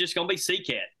 ours is just going to be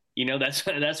CCAT.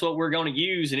 That's what we're going to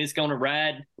use, and it's going to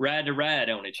ride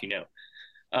on it,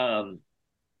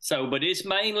 but it's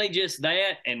mainly just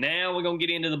that, and now we're going to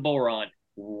get into the boron.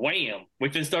 Wham! We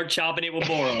can start chopping it with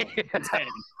boron.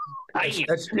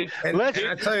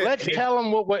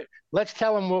 Let's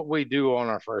tell them what we do on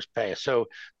our first pass. So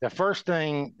the first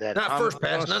thing that first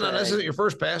pass. No, this isn't your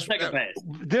first pass. Second pass.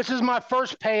 This is my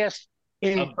first pass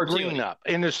in green up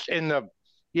in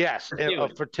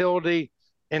fertility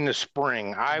in the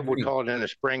spring. I would call it in the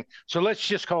spring. So let's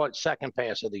just call it second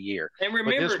pass of the year. And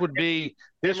remember, this would be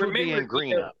in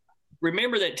green up.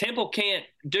 Remember that Temple can't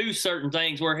do certain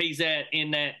things where he's at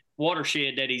in that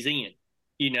watershed that he's in.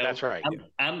 That's right.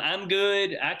 I'm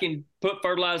good. I can put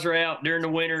fertilizer out during the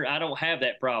winter. I don't have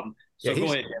that problem. So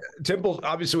go ahead. Temple,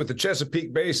 obviously, with the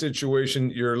Chesapeake Bay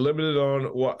situation, you're limited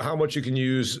on how much you can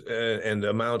use and the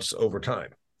amounts over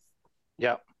time.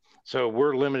 Yeah. So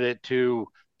we're limited to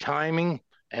timing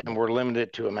and we're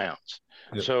limited to amounts.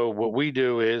 Yep. So what we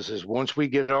do is once we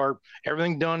get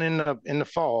everything done in the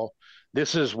fall,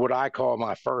 this is what I call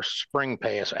my first spring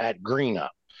pass at green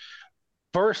up.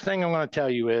 First thing I'm going to tell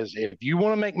you is if you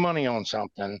want to make money on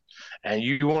something and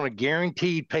you want a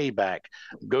guaranteed payback,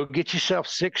 go get yourself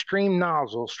 6 stream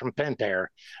nozzles from Pentair,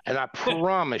 and I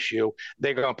promise you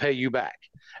they're going to pay you back.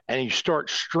 And you start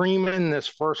streaming this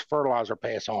first fertilizer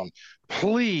pass on.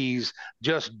 Please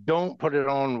just don't put it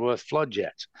on with flood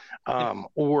jets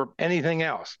or anything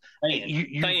else.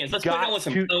 Let's put it on with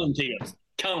some cone tips.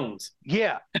 Cones.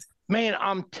 Yeah. Man,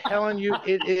 I'm telling you,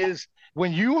 it is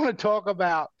when you want to talk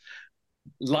about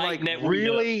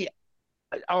really,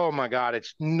 oh my God,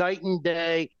 it's night and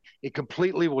day. It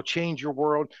completely will change your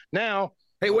world. Now,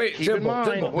 hey, wait,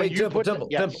 Temple,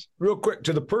 real quick,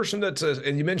 to the person that says,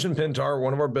 and you mentioned Pentar,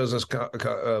 one of our business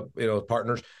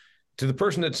partners, to the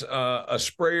person that's a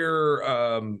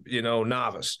sprayer,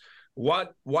 novice. Why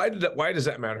does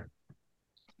that matter?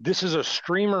 This is a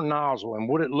streamer nozzle, and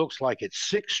what it looks like, it's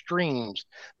 6 streams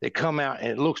that come out, and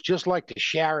it looks just like the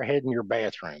shower head in your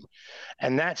bathroom.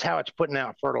 And that's how it's putting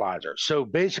out fertilizer. So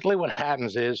basically what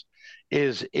happens is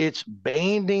it's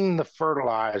banding the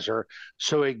fertilizer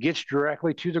so it gets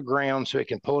directly to the ground so it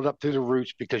can pull it up through the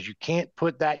roots, because you can't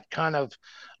put that kind of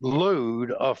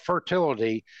load of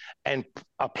fertility and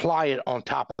apply it on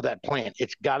top of that plant.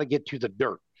 It's got to get to the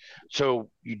dirt.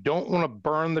 So you don't want to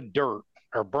burn the dirt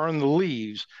or burn the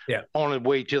leaves on the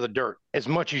way to the dirt as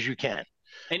much as you can.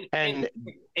 And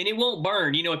it won't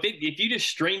burn. If you just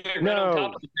stream it right on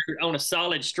top of the dirt on a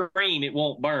solid stream, it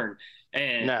won't burn.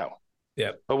 And no.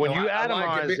 Yeah. But when you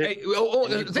atomize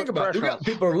think about it. We got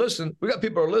people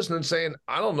are listening saying,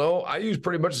 I don't know. I use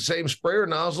pretty much the same sprayer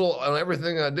nozzle on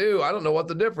everything I do. I don't know what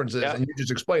the difference is. And you just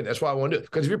explained. That's why I want to do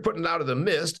it. Because if you're putting it out of the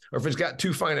mist, or if it's got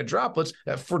too fine of droplets,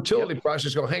 that fertility process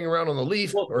is going to hang around on the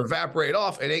leaf or evaporate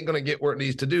off. It ain't going to get where it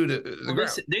needs to do to the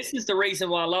ground. This is the reason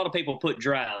why a lot of people put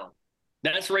dry on.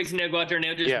 That's the reason they'll go out there and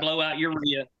they'll just blow out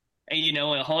urea. And,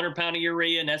 100 pound of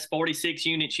urea, and that's 46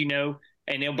 units,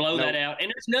 and they'll blow that out.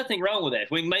 And there's nothing wrong with that.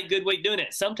 We can make good weight doing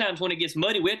it. Sometimes when it gets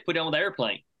muddy, we have to put it on the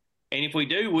airplane. And if we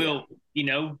do, we'll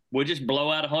just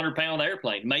blow out a 100-pound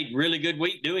airplane. Made really good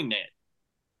wheat doing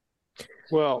that.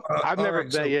 Well, I've never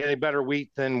made any better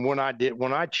wheat than when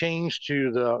I changed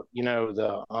to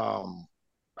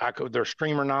their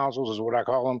streamer nozzles is what I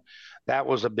call them. That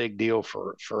was a big deal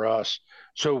for us.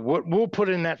 So what we'll put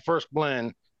in that first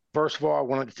blend, first of all, I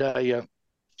wanted to tell you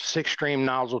 6 stream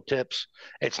nozzle tips.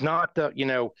 It's not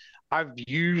I've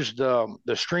used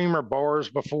the streamer bars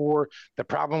before. The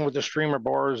problem with the streamer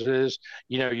bars is,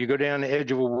 you go down the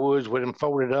edge of a woods with them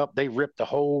folded up, they rip the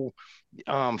whole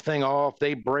thing off.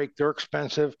 They break. They're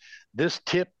expensive. This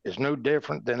tip is no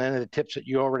different than any of the tips that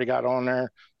you already got on there.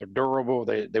 They're durable.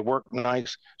 They work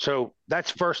nice. So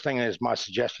that's first thing is my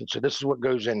suggestion. So this is what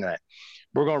goes in that.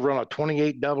 We're going to run a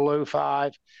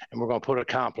 28005 and we're going to put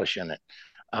Accomplish in it.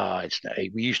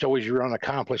 We used to always run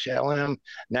Accomplish LM.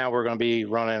 Now we're going to be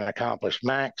running Accomplish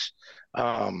Max.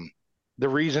 The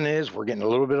reason is we're getting a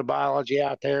little bit of biology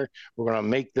out there. We're going to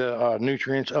make the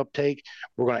nutrients uptake.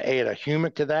 We're going to add a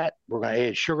humic to that. We're going to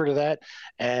add sugar to that.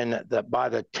 And by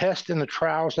the test and the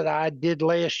trials that I did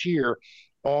last year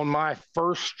on my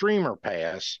first streamer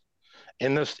pass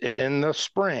in the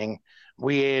spring,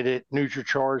 we added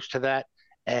NutriCharge to that.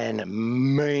 And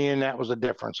man, that was a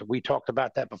difference. We talked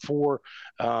about that before.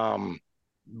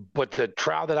 But the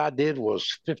trial that I did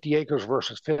was 50 acres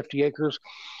versus 50 acres.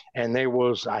 And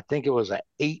I think it was an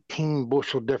 18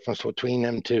 bushel difference between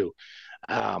them two.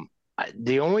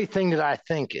 The only thing that I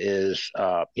think is,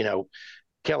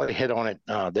 Kelly hit on it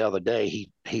the other day.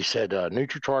 He said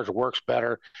NutriCharge works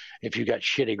better if you got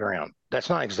shitty ground. That's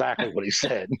not exactly what he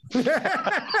said.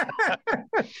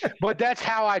 But that's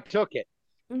how I took it.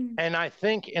 And I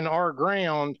think in our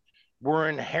ground, we're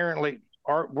inherently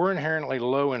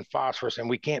low in phosphorus, and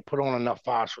we can't put on enough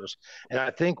phosphorus. And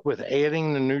I think with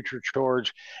adding the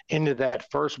NutriCharge into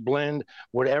that first blend,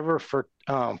 whatever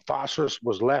phosphorus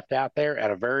was left out there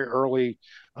at a very early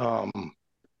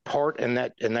part in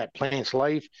that plant's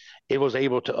life, it was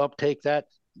able to uptake that,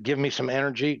 give me some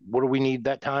energy. What do we need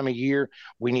that time of year?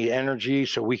 We need energy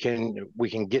so we can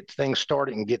get things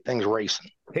started and get things racing.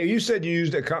 Hey, you said you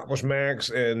used Accomplish Max,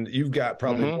 and you've got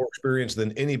probably more experience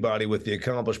than anybody with the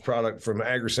Accomplish product from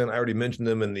AgResent. I already mentioned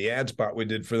them in the ad spot we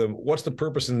did for them. What's the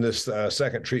purpose in this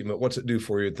second treatment? What's it do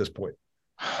for you at this point?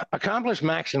 Accomplish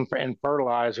Max and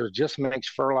fertilizer just makes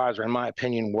fertilizer, in my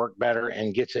opinion, work better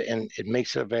and gets it, and it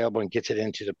makes it available and gets it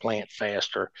into the plant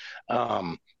faster.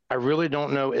 I really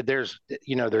don't know. There's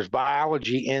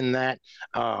biology in that.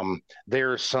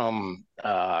 There's some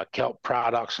kelp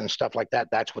products and stuff like that.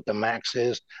 That's what the Max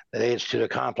is that aids to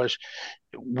Accomplish.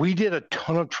 We did a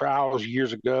ton of trials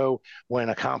years ago when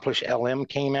Accomplish LM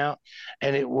came out,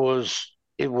 and it was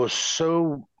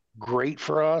so great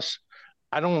for us.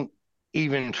 I don't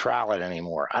even trial it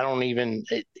anymore. I don't even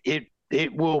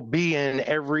it will be in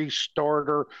every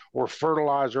starter or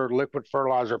liquid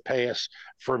fertilizer pass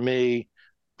for me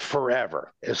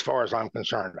forever, as far as I'm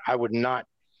concerned. I would not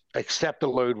accept a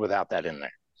load without that in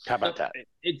there. How about that?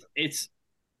 It's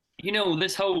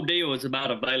this whole deal is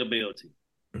about availability.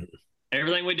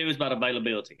 Everything we do is about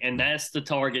availability, and that's the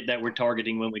target that we're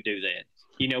targeting when we do that.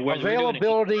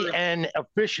 Availability and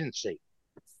efficiency.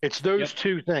 It's those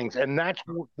two things, and that's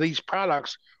what these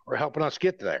products are helping us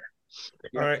get there.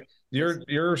 All right,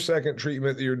 your second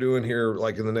treatment that you're doing here,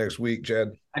 like in the next week,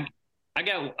 Chad.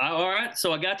 All right.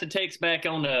 So I got the text back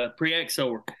on the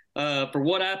pre-Exor for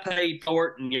what I paid for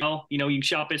it, and you can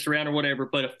shop this around or whatever.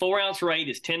 But a 4-ounce rate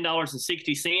is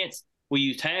 $10.60. We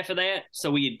used half of that,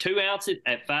 so we had 2 ounces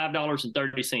at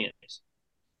 $5.30.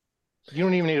 You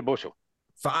don't even need a bushel.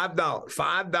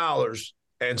 $5.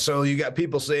 And so you got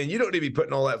people saying you don't need to be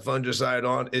putting all that fungicide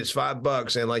on. It's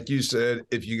 $5, and like you said,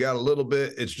 if you got a little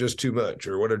bit, it's just too much.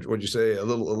 Or what'd you say? A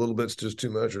little bit's just too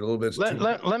much, or a little bit's too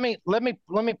much. Let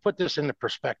me put this into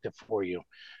perspective for you.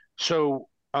 So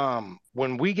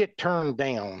when we get turned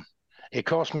down, it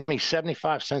costs me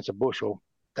 75 cents a bushel,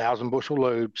 1,000 bushel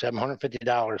load,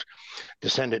 $750 to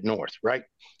send it north, right?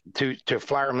 To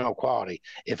flour mill quality.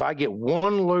 If I get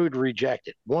one load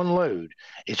rejected,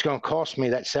 it's going to cost me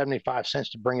that 75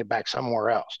 cents to bring it back somewhere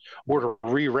else or to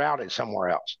reroute it somewhere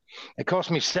else. It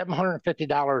costs me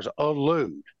 $750 a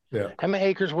load. Yeah. How many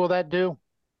acres will that do?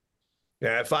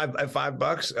 Yeah, at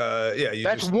 $5. Yeah.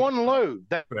 That's one load.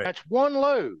 Right. That's one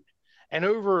load. And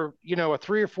over, a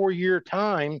 3 or 4 year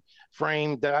time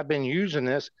frame that I've been using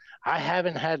this, I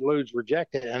haven't had loads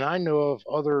rejected. And I know of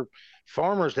other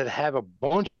farmers that have a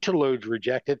bunch of loads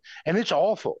rejected, and it's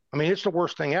awful. I mean, it's the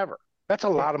worst thing ever. That's a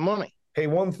lot of money. Hey,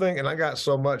 one thing, and I got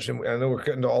so much, and I know we're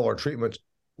getting to all our treatments.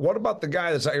 What about the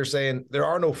guy that's out here saying there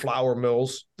are no flour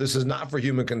mills? This is not for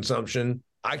human consumption.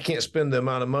 I can't spend the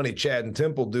amount of money Chad and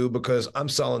Temple do because I'm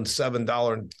selling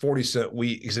 $7.40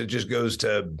 wheat because it just goes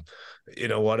to,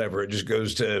 whatever. It just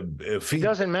goes to feed. It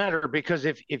doesn't matter because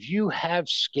if you have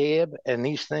scab and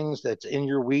these things that's in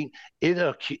your wheat,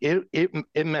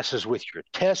 it messes with your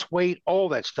test weight, all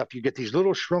that stuff. You get these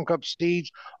little shrunk up seeds,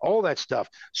 all that stuff.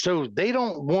 So they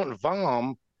don't want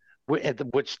VOM,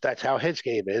 which that's how head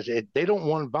scab is. They don't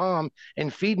want VOM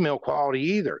and feed mill quality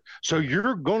either. So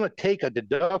you're going to take a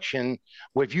deduction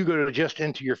if you go to just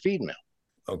into your feed mill.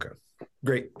 Okay,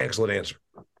 great, excellent answer.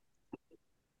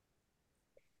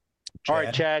 Chad? All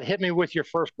right, Chad, hit me with your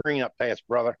first green up pass,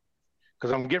 brother,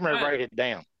 because I'm getting ready to write it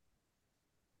down.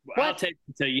 I'll text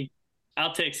it to you.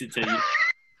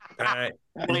 All right.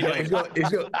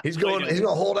 He's going to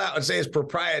hold out and say it's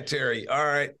proprietary. All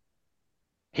right.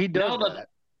 He does that.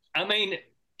 I mean,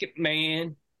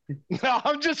 man. No,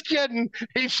 I'm just kidding.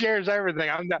 He shares everything.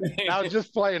 I was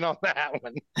just playing on that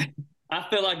one. I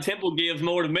feel like Temple gives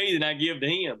more to me than I give to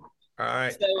him. All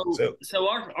right. So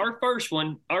our first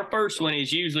one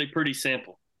is usually pretty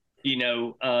simple.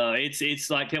 It's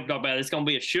like Temple talked about. It's going to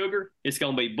be a sugar. It's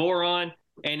going to be boron.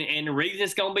 And the reason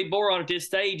it's going to be boron at this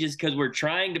stage is because we're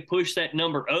trying to push that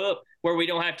number up where we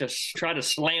don't have to try to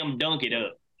slam dunk it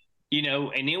up.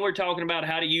 And then we're talking about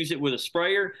how to use it with a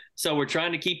sprayer. So we're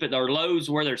trying to keep our loads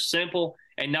where they're simple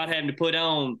and not having to put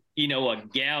on, a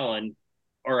gallon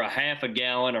or a half a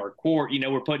gallon or a quart.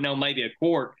 We're putting on maybe a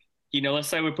quart. Let's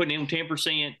say we're putting in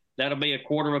 10%. That'll be a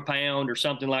quarter of a pound or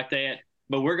something like that.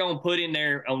 But we're going to put in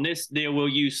there on this deal, we'll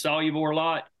use soluble a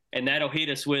lot, and that'll hit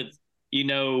us with,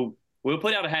 we'll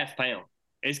put out a half pound.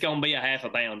 It's going to be a half a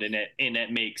pound in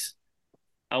that mix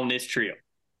on this trip.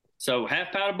 So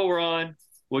half pound of boron.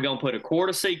 We're going to put a quart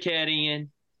of CCAT in.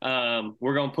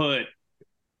 We're going to put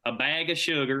a bag of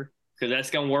sugar because that's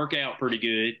going to work out pretty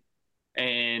good.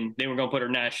 And then we're going to put our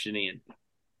nitrogen in.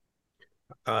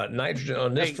 Nitrogen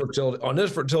on this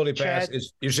fertility pass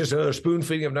is just another spoon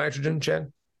feeding of nitrogen,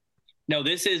 Chad? No,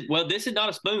 this is not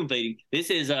a spoon feeding. This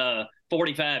is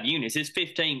 45 units. It's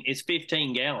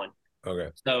 15 gallon. Okay.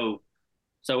 So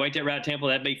ain't that right, Temple?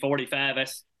 That'd be 45.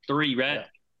 That's 3, right? Yeah.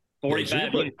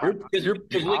 45 units.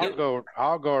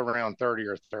 I'll go around 30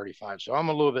 or 35. So I'm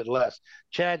a little bit less.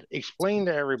 Chad, explain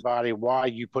to everybody why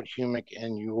you put humic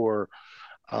in your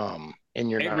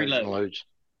nitrogen loads.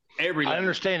 Every load. I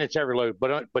understand it's every load,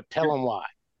 but tell them why.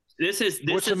 This is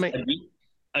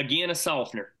again a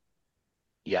softener.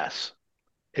 Yes.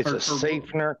 It's a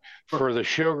softener for the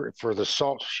sugar, for the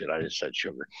salts. I just said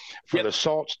sugar. For the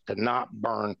salts to not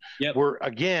burn. Yep.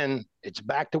 It's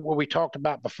back to what we talked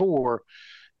about before.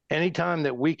 Anytime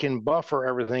that we can buffer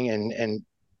everything and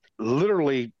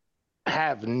literally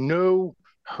have no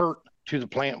hurt to the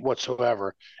plant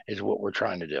whatsoever is what we're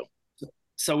trying to do.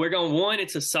 So we're going, one,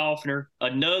 it's a softener.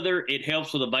 Another, it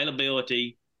helps with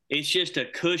availability. It's just a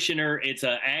cushioner. It's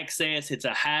an access. It's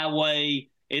a highway.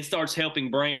 It starts helping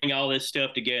bring all this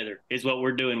stuff together is what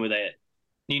we're doing with that.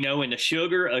 And the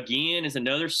sugar, again, is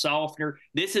another softener.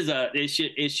 This is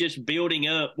it's just building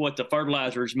up what the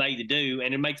fertilizer is made to do,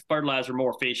 and it makes fertilizer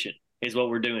more efficient is what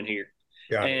we're doing here.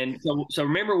 Yeah. And so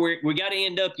remember, we got to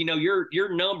end up,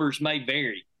 your numbers may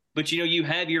vary, but, you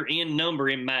have your end number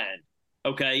in mind,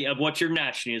 okay, of what your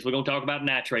nitrogen is. We're going to talk about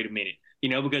nitrate a minute,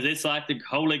 because it's like the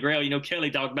holy grail. Kelly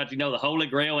talked about, the holy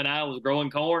grail in Iowa's growing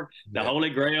corn. The holy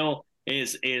grail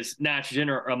is nitrogen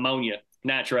or ammonia.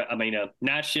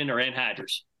 Nitrogen or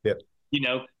anhydrous. Yep.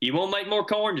 You won't make more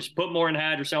corn, just put more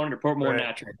anhydrous on it or put more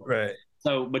nitrogen. Right.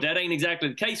 So, but that ain't exactly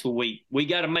the case with wheat. We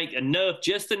got to make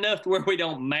just enough to where we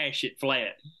don't mash it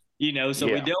flat. We don't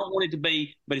want it to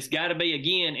be, but it's got to be,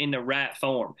 again, in the right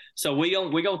form. So we're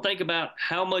going to think about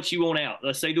how much you want out.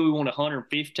 Let's say, do we want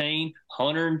 115,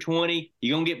 120?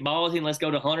 You're going to get ballsy and let's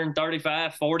go to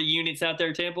 135, 40 units out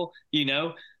there, Temple,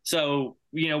 So,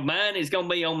 mine is going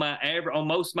to be on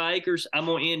most of my acres, I'm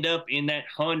going to end up in that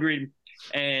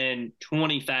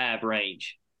 125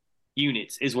 range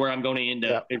units is where I'm going to end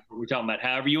up. If we're talking about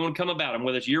however you want to come about them,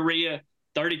 whether it's urea,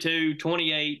 32,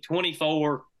 28,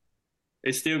 24,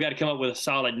 it's still got to come up with a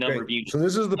solid number of units. So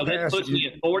this is the pass. That puts me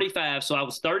at 45. So I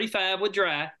was 35 with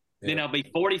dry. Yeah. Then I'll be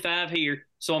 45 here.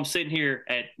 So I'm sitting here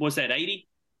at, what's that, 80?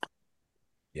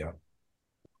 Yeah.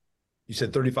 You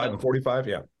said 35 and 45?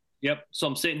 Yeah. Yep. So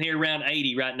I'm sitting here around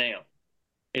 80 right now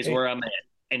is where I'm at.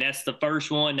 And that's the first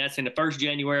one. That's in the first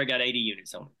January. I got 80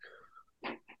 units on.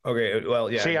 Okay.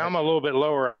 Well, yeah. See, I'm a little bit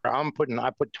lower. I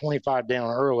put 25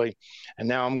 down early, and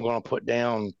now I'm going to put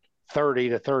down 30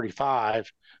 to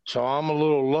 35. So I'm a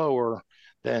little lower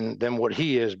than what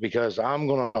he is because I'm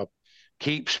going to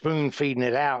keep spoon feeding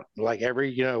it out like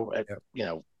every,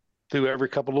 through every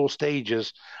couple little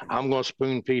stages, I'm going to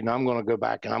spoon feed and I'm going to go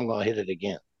back and I'm going to hit it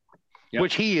again,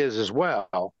 which he is as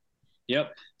well.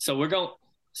 Yep. So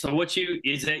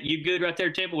is that you good right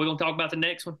there, Temple? We're going to talk about the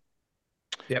next one.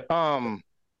 Yep.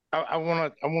 I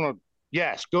want to,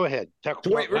 yes, go ahead.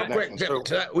 Wait, real quick. So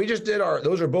we just did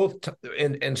those are both,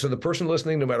 and so the person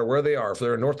listening, no matter where they are, if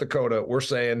they're in North Dakota, we're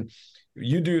saying,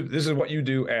 this is what you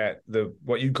do at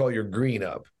what you call your green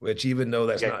up, which even though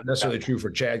that's not necessarily true for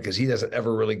Chad, because he doesn't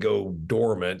ever really go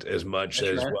dormant as much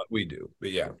as what we do.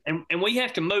 But yeah. And we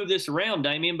have to move this around,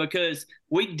 Damien, because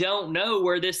we don't know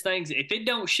where this if it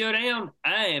don't shut down,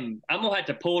 I'm gonna have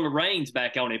to pull the reins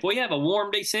back on it. If we have a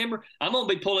warm December, I'm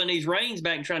gonna be pulling these reins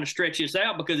back and trying to stretch this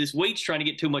out because this wheat's trying to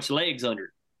get too much legs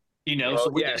under it.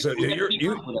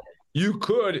 You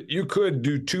could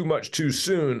do too much too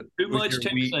soon. Too much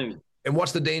too soon. And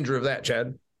what's the danger of that,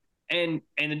 Chad? And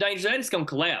the danger of that is going to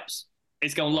collapse.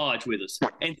 It's going to lodge with us.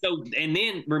 And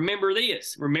then remember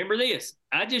this.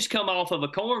 I just come off of a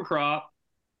corn crop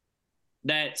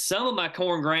that some of my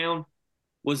corn ground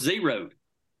was zeroed.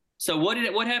 So what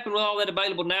happened with all that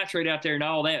available nitrate out there and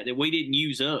all that we didn't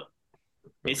use up?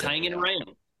 It's hanging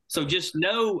around. So just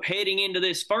know heading into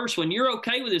this first one, you're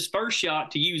okay with this first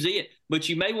shot to use it, but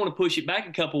you may want to push it back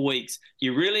a couple weeks.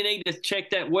 You really need to check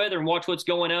that weather and watch what's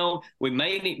going on. We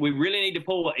really need to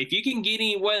pull, if you can get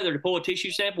any weather to pull a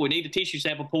tissue sample, we need a tissue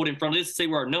sample pulled in front of this to see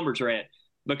where our numbers are at.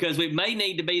 Because we may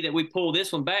need to be that we pull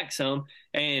this one back some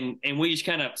and we just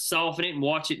kind of soften it and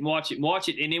watch it.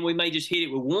 And then we may just hit it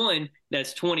with one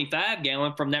that's 25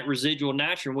 gallon from that residual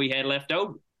nitrogen we had left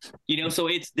over. So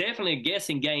it's definitely a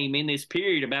guessing game in this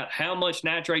period about how much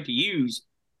nitrate to use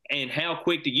and how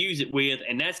quick to use it with.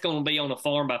 And that's going to be on a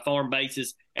farm by farm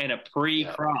basis and a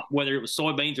pre-crop, whether it was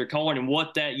soybeans or corn, and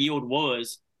what that yield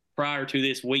was prior to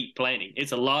this wheat planting.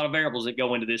 It's a lot of variables that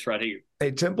go into this right here.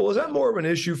 Hey, Temple, is that more of an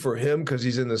issue for him because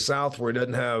he's in the South where he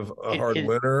doesn't have a hard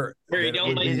winter? Where he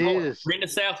don't make corn. We're in the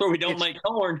South where we don't make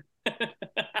corn.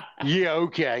 Yeah,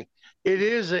 okay. It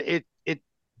is.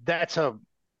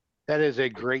 That is a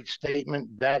great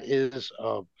statement. That is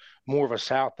more of a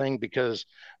South thing because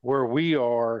where we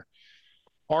are,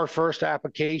 our first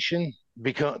application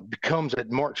becomes at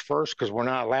March 1st because we're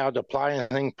not allowed to apply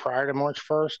anything prior to March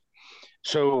 1st.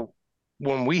 So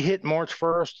when we hit March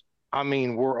 1st,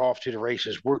 we're off to the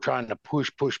races. We're trying to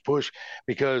push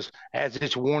because as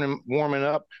it's warming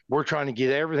up, we're trying to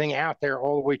get everything out there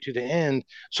all the way to the end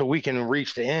so we can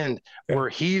reach the end. Where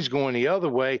he's going the other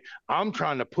way, I'm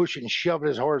trying to push it and shove it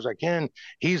as hard as I can.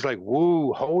 He's like,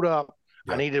 whoa, hold up.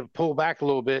 I need to pull back a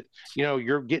little bit.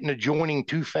 You're getting adjoining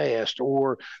too fast,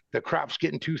 or the crop's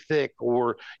getting too thick,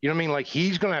 or, like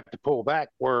he's going to have to pull back,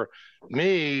 where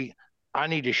me, I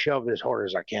need to shove it as hard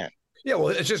as I can. Yeah, well,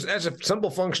 it's just that's a simple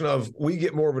function of we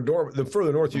get more of a dormant. The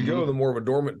further north you go, the more of a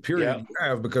dormant period you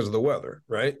have because of the weather,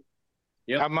 right?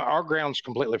 Yeah, our ground's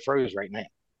completely froze right now.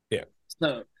 Yeah.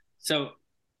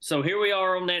 So here we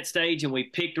are on that stage, and we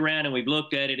picked around and we've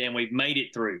looked at it and we've made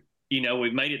it through.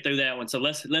 We've made it through that one. So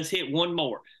let's hit one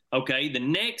more. Okay, the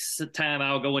next time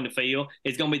I'll go in the field,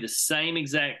 it's going to be the same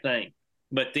exact thing.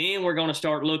 But then we're going to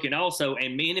start looking also,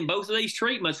 and in both of these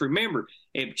treatments, remember,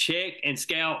 check and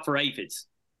scout for aphids.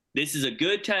 This is a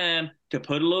good time to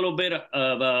put a little bit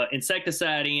of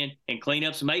insecticide in and clean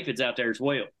up some aphids out there as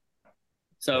well.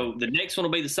 So the next one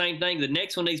will be the same thing. The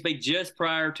next one needs to be just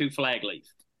prior to flag leaf.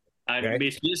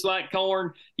 It's just like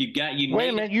corn. Wait a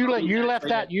minute. You left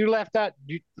that.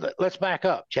 Let's back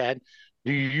up, Chad.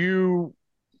 Do you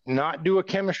not do a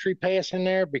chemistry pass in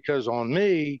there? Because on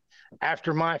me,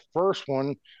 after my first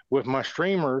one with my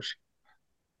streamers,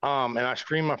 and I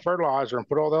stream my fertilizer and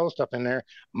put all the other stuff in there,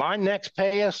 my next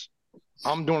pass,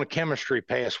 I'm doing a chemistry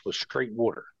pass with straight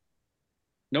water.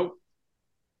 Nope.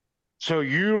 So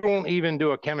you don't even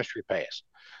do a chemistry pass.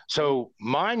 So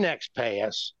my next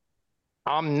pass,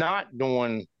 I'm not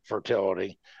doing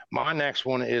fertility. My next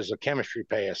one is a chemistry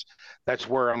pass. That's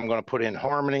where I'm going to put in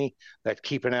Harmony. That's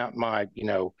keeping out my,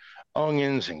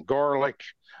 onions and garlic,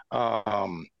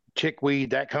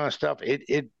 chickweed, that kind of stuff.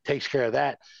 It takes care of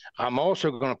that. I'm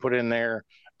also going to put in there,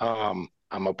 I'm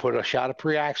going to put a shot of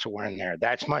Preaxaware in there.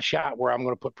 That's my shot where I'm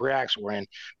going to put Preaxaware in,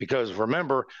 because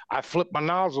remember, I flip my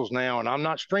nozzles now and I'm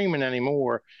not streaming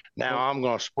anymore. Now I'm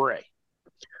going to spray.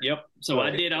 Yep. So I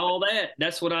did all that.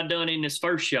 That's what I done in this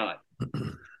first shot.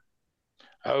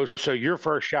 Oh, so your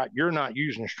first shot, you're not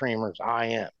using streamers. I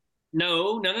am.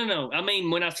 No.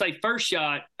 When I say first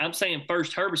shot, I'm saying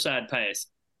first herbicide pass.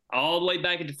 All the way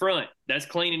back at the front. That's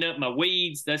cleaning up my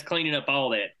weeds. That's cleaning up all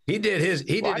that. I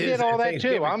did all that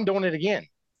too. I'm doing it again.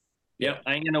 Yep.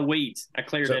 I ain't got no weeds. I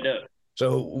cleared that up.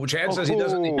 So Chad says he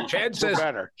doesn't need. Chad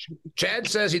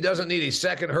says he doesn't need a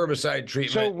second herbicide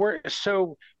treatment.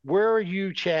 So where are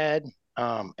you, Chad?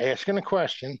 Asking a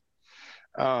question.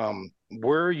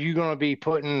 Where are you going to be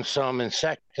putting some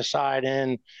insecticide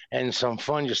in and some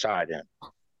fungicide in?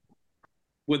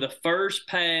 With the first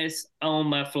pass on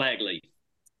my flag leaf.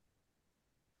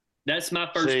 That's my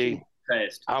first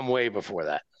pass. I'm way before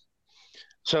that.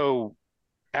 So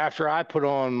after I put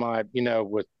on my,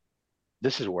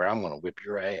 this is where I'm going to whip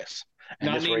your ass. And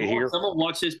not this right here. Someone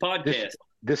watch this podcast.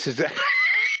 This is.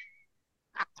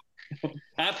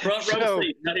 I front row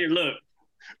seat. Not here. Look,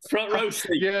 front row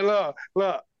seat. Yeah,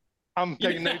 look. I'm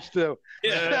taking notes too.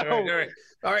 Yeah.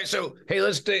 All right. So, hey,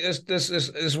 let's take this. This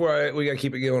is where we got to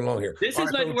keep it going along here. This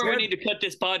is maybe where we need to cut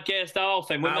this podcast off,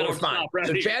 and we're fine. Right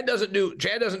so here. Chad doesn't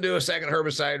do a second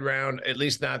herbicide round, at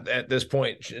least not at this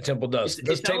point. Temple does.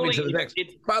 Let's take me to the next.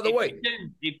 By the way,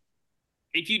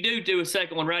 if you do a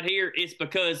second one right here, it's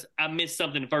because I missed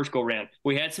something the first go round.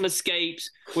 We had some escapes.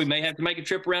 We may have to make a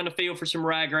trip around the field for some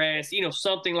ryegrass.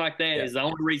 Something like that is the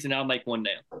only reason I'll make one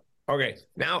now. Okay.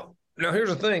 Now here's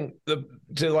the thing.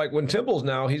 When Temple's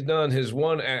now, he's done his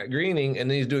one at greening,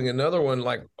 and then he's doing another one.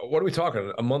 Like, what are we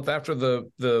talking? A month after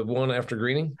the one after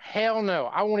greening? Hell no!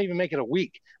 I won't even make it a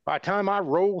week. By the time I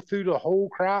roll through the whole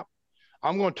crop,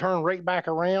 I'm going to turn right back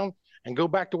around and go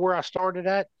back to where I started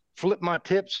at. Flip my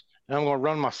tips, and I'm going to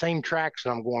run my same tracks,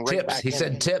 and I'm going right back. He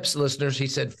said tips, listeners. He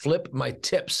said flip my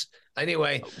tips.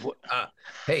 Anyway,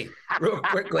 hey, real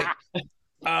quickly.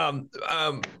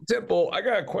 Temple, I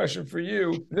got a question for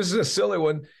you. This is a silly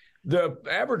one. The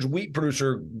average wheat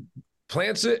producer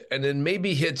plants it and then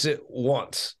maybe hits it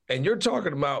once. And you're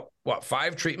talking about,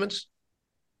 5 treatments?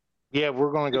 Yeah,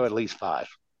 we're going to go at least 5.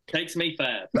 Takes me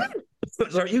 5.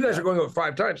 So you guys are going to go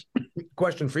 5 times.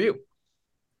 Question for you.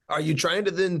 Are you trying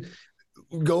to then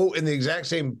go in the exact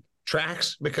same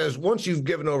tracks? Because once you've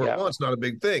given over once, not a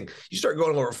big thing. You start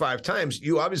going over 5 times,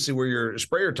 you obviously where your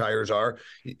sprayer tires are,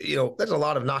 that's a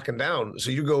lot of knocking down. So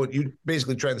you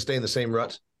basically try to stay in the same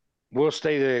ruts. We'll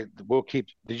stay there. We'll keep.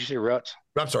 Did you say ruts?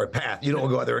 I'm sorry, path. You don't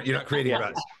go out there. You're not creating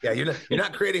ruts. Yeah, you're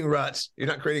not creating ruts. You're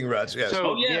not creating ruts. Yes.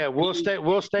 So we'll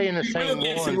stay in the same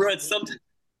ones. Ruts sometimes.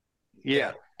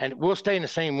 Yeah, and we'll stay in the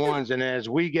same ones. And as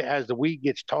the weed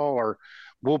gets taller,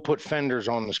 we'll put fenders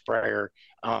on the sprayer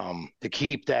to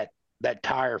keep that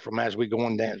tire from, as we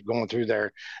going through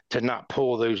there, to not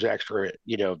pull those extra,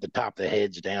 the top of the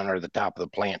heads down or the top of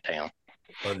the plant down,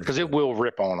 because it will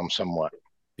rip on them somewhat.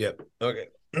 Yep. Okay.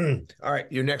 All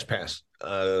right. Your next pass,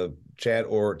 Chad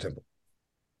or Temple?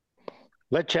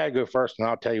 Let Chad go first, and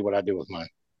I'll tell you what I do with mine.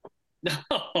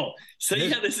 No. See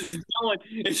how this is going.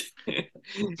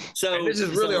 So this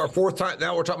is really our 4th time.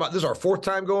 Now we're talking about this is our 4th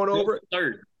time going over it.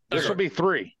 Third. This will be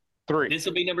 3. This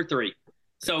will be number 3.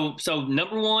 So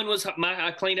number 1 was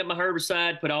I cleaned up my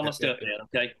herbicide, put all my stuff down.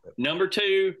 Okay. Number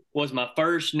 2 was my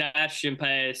first nitrogen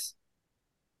pass,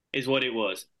 is what it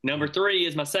was. Number 3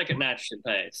 is my second nitrogen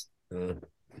pass.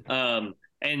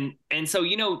 And so,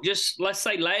 just let's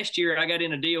say last year I got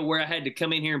in a deal where I had to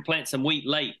come in here and plant some wheat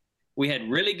late. We had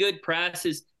really good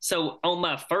prices. So on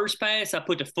my first pass, I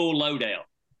put the full load out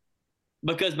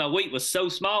because my wheat was so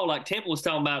small, like Temple was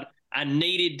talking about. I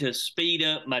needed to speed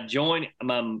up my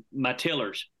my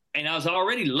tillers. And I was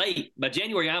already late. By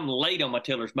January, I'm late on my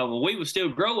tillers. But when wheat was still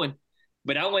growing,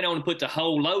 but I went on and put the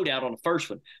whole load out on the first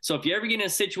one. So if you ever get in a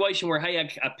situation where, hey,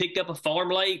 I picked up a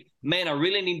farm late, man, I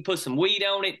really need to put some weed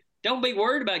on it, don't be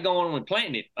worried about going on and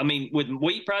planting it. I mean, with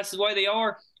wheat prices the way they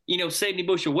are, 70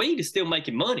 bushel wheat is still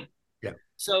making money. Yeah.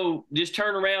 So just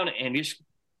turn around and just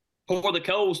pour the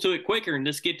coals to it quicker and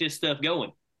just get this stuff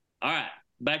going. All right,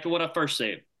 back to what I first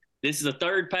said. This is a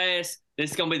 3rd pass.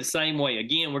 This is going to be the same way.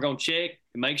 Again, we're going to check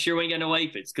and make sure we ain't got no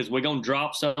aphids because we're going to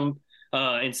drop some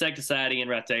insecticide in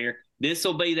right there. This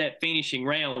will be that finishing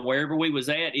round. Wherever we was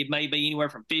at, it may be anywhere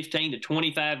from 15 to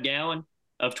 25 gallon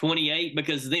of 28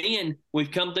 because then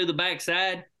we've come through the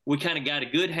backside. We kind of got a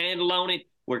good handle on it.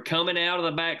 We're coming out of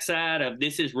the backside of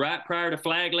this is right prior to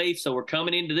flag leaf, so we're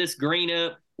coming into this green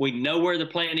up. We know where the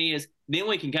plant is. Then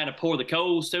we can kind of pour the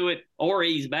coals to it or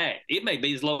ease back. It may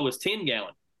be as low as 10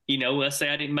 gallon. Let's say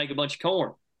I didn't make a bunch of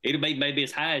corn. It'll be maybe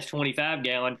as high as 25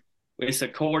 gallon. It's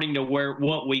according to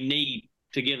what we need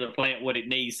to give the plant what it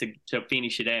needs to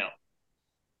finish it out.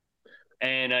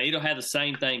 And it'll have the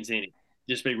same things in it.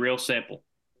 Just be real simple.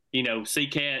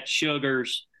 CCAT,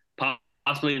 sugars,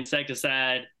 possibly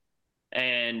insecticide,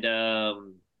 and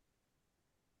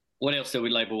what else did we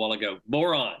label a while ago?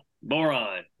 Boron.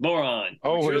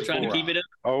 Always trying boron. to keep it up.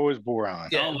 Always boron.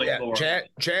 Yeah. Boron.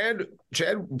 Chad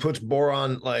puts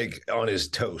boron like on his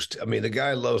toast. I mean, the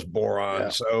guy loves boron. Yeah.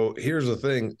 So here's the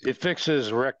thing: it fixes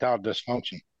erectile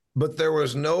dysfunction. But there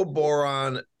was no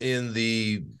boron in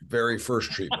the very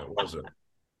first treatment, was there?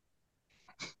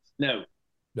 No.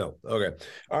 No. Okay.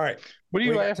 All right. What are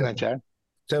you laughing at, Chad?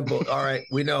 Simple. All right.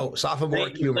 We know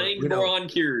sophomoric humor. Things boron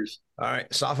cures. All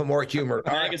right. Sophomoric humor.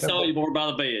 All right. Soluble by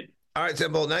the bed. All right,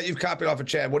 Simple. Now you've copied off of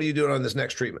Chad. What are you doing on this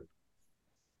next treatment?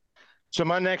 So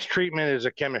my next treatment is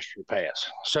a chemistry pass.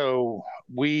 So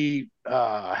we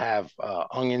have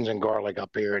onions and garlic up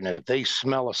here, and if they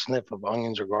smell a sniff of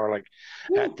onions or garlic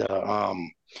at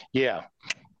the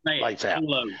lights out.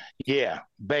 Yeah,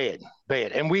 bad.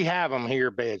 And we have them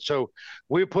here bad. So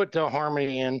we put the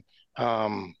Harmony in,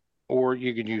 or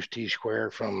you can use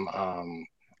T-Square from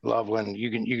Loveland.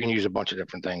 You can use a bunch of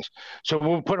different things. So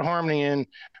we'll put Harmony in.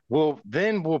 We're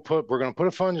going to put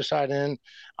a fungicide in.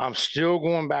 I'm still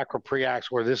going back with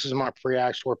pre-AgXplore. This is my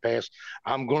pre-AgXplore pass.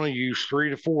 I'm going to use 3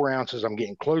 to 4 ounces. I'm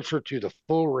getting closer to the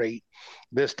full rate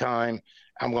this time.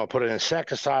 I'm going to put an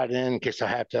insecticide in case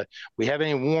we have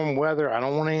any warm weather. I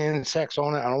don't want any insects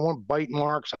on it. I don't want bite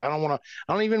marks. I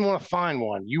don't even want to find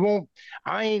one.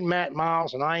 I ain't Matt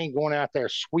Miles, and I ain't going out there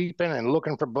sweeping and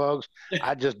looking for bugs.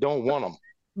 I just don't want them.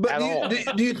 But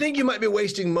do you think you might be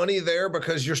wasting money there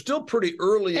because you're still pretty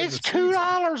early? It's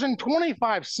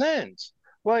 $2.25.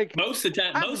 Like most of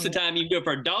the time you can go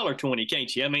for $1.20,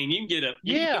 can't you? I mean, you can get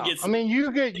you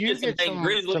get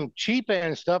some cheap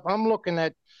end stuff. I'm looking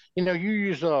at, you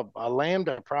use a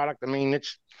Lambda product. I mean,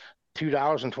 it's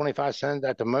 $2.25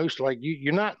 at the most. Like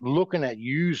you're not looking at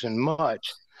using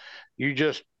much.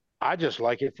 I just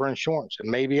like it for insurance, and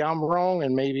maybe I'm wrong,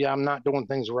 and maybe I'm not doing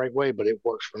things the right way, but it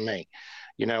works for me.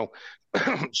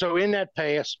 So in that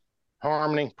pass,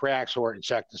 Harmony, pre-AgXplore,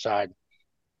 insecticide.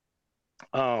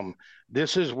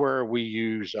 This is where we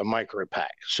use a micro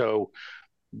pack. So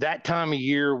that time of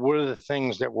year, what are the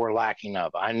things that we're lacking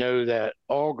of? I know that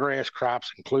all grass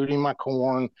crops, including my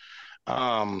corn,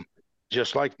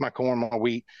 just like my corn, my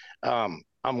wheat, I'm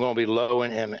going to be low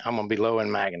in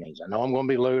manganese. I know I'm going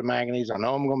to be low in manganese. I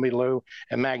know I'm going to be low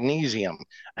in magnesium.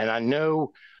 And I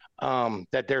know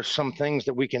that there's some things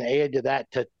that we can add to that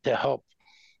to help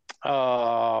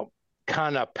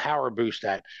kind of power boost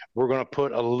that. We're going to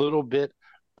put a little bit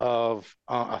of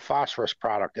a phosphorus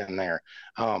product in there.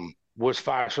 What's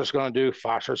phosphorus going to do?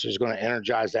 Phosphorus is going to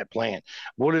energize that plant.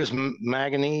 What does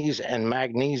manganese and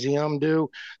magnesium do?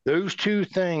 Those two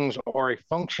things are a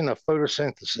function of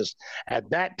photosynthesis. At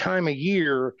that time of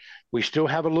year, we still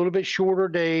have a little bit shorter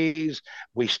days.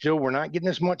 We're not getting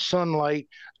as much sunlight.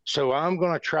 So I'm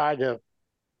going to try to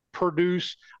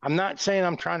produce. I'm not saying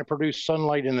I'm trying to produce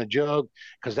sunlight in the jug,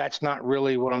 because that's not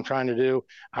really what I'm trying to do.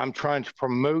 I'm trying to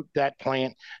promote that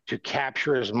plant to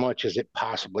capture as much as it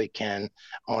possibly can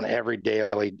on every day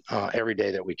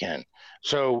that we can.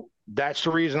 So that's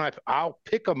the reason I'll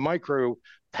pick a micro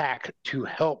pack to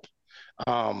help,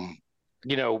 try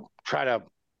to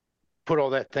put all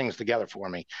that things together for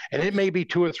me. And it may be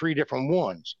 2 or 3 different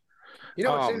ones.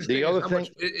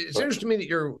 It's interesting to me that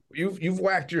you've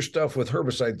whacked your stuff with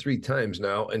herbicide 3 times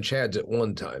now, and Chad's at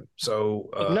 1 time. So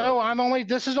no,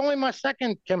 this is only my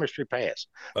second chemistry pass.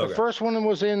 Okay. The first one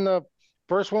was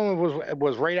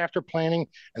right after planting,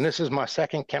 and this is my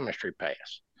second chemistry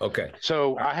pass. Okay.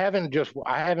 So I haven't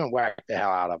whacked the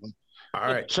hell out of them. All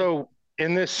right. So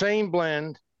in this same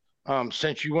blend,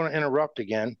 since you want to interrupt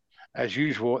again, as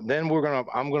usual, then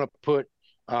I'm gonna put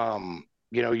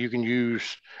you can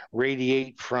use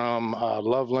Radiate from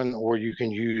Loveland, or you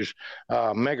can use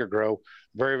Mega Grow.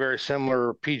 Very, very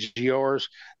similar PGRs.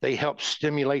 They help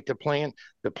stimulate the plant.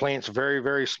 The plant's very,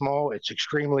 very small. It's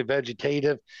extremely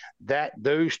vegetative.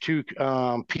 Those 2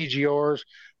 PGRs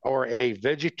are a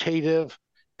vegetative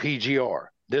PGR.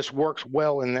 This works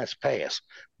well in this pass.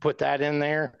 Put that in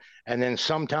there, and then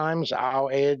sometimes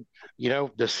I'll add, the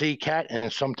CCAT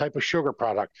and some type of sugar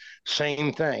product.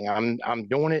 Same thing. I'm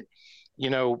doing it,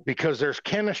 because there's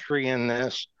chemistry in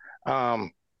this.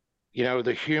 The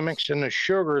humics and the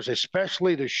sugars,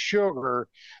 especially the sugar,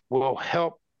 will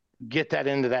help get that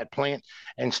into that plant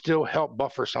and still help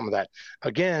buffer some of that.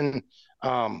 Again,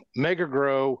 Mega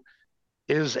Grow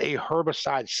is a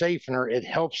herbicide safener. It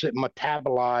helps it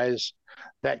metabolize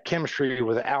that chemistry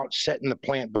without setting the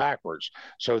plant backwards.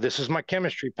 So this is my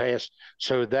chemistry pass.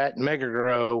 So that Mega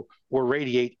Grow or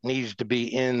Radiate needs to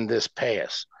be in this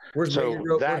pass. Where's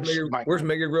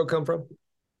Mega Grow come from?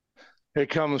 It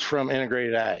comes from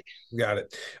Integrated Ag. Got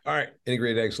it. All right,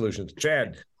 Integrated Ag Solutions.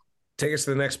 Chad, take us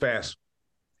to the next pass.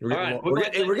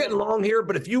 We're getting long here,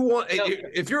 but if you want,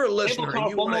 if you're a listener,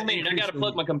 one more minute. I got to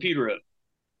plug my computer up.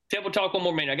 Temple, talk one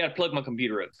more minute. I got to plug my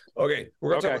computer up. Okay,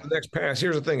 we're going to talk about the next pass.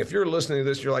 Here's the thing. If you're listening to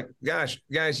this, you're like, gosh,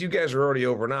 guys, you guys are already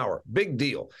over an hour. Big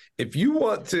deal. If you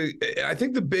want to, I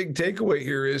think the big takeaway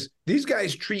here is these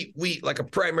guys treat wheat like a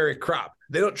primary crop.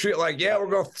 They don't treat it like, yeah, we're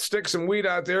going to stick some wheat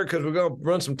out there because we're going to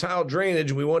run some tile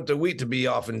drainage and we want the wheat to be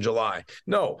off in July.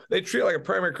 No, they treat it like a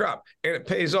primary crop, and it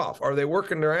pays off. Are they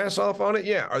working their ass off on it?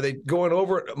 Yeah. Are they going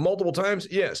over it multiple times?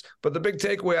 Yes. But the big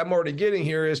takeaway I'm already getting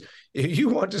here is if you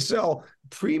want to sell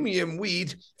premium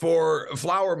wheat for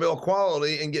flour mill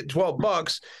quality and get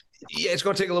 $12, yeah, it's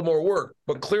going to take a little more work,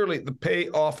 but clearly the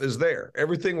payoff is there.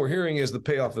 Everything we're hearing is the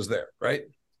payoff is there, right?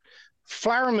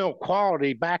 Flour mill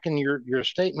quality, back in your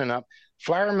statement up,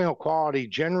 flour mill quality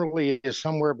generally is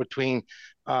somewhere between,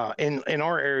 in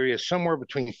our area, somewhere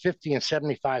between 50 and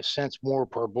 75 cents more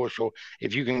per bushel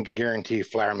if you can guarantee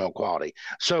flour mill quality.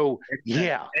 So,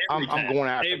 yeah, I'm going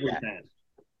after that.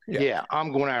 Yeah,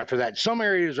 I'm going after that. Some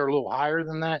areas are a little higher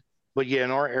than that, but yeah,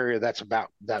 in our area, that's about.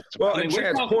 Well, and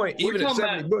Chad's point, even at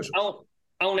 70 bushels.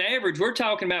 On average, we're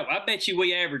talking about, I bet you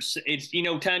we average, it's,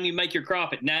 time you make your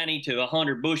crop at 90 to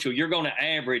 100 bushel, you're going to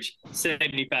average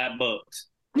 $75.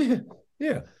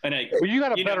 Yeah. Well, you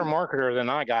got a better marketer than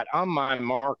I got. I'm my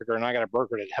marketer, and I got a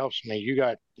broker that helps me. You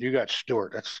got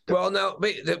Stuart. Well, now,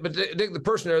 but the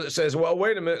person there that says, well,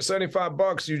 wait a minute,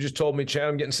 $75, you just told me, Chad,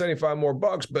 I'm getting 75 more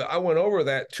bucks, but I went over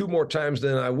that 2 more times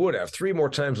than I would have, 3 more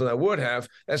times than I would have.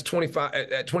 That's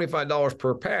 $25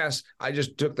 per pass. I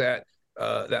just took that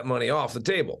money off the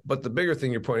table. But the bigger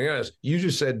thing you're pointing out is you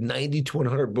just said 90 to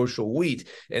 100 bushel wheat,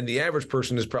 and the average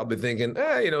person is probably thinking,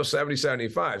 70,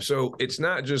 75. So it's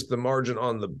not just the margin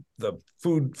on the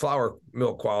food flour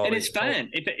milk quality. And it's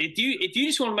fine. If you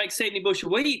just want to make 70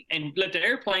 bushel wheat and let the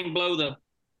airplane blow I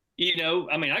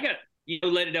got,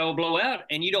 let it all blow out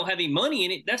and you don't have any money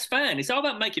in it, that's fine. It's all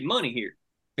about making money here.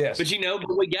 Yes. But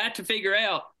but we got to figure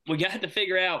out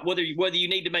whether you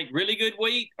need to make really good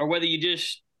wheat or whether you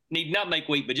just need not make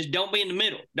wheat, but just don't be in the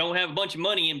middle. Don't have a bunch of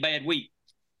money in bad wheat.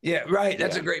 Yeah, right.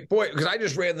 That's a great point, because I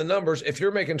just ran the numbers. If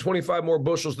you're making 25 more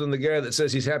bushels than the guy that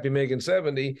says he's happy making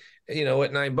 70, at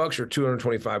 $9 or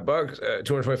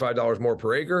 $225 more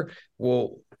per acre,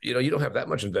 well, you don't have that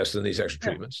much invested in these extra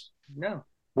treatments. No.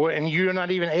 Well, and you're not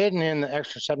even adding in the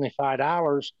extra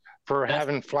 $75 for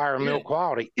having flour mill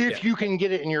quality, if you can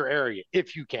get it in your area,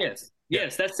 if you can.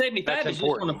 Yes, that's 75 is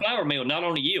just on the flour mill, not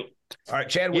on the yield. All right,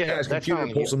 Chad, we guys computer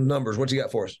pull some numbers. What you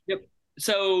got for us? Yep.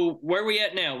 So where are we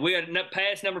at now? We got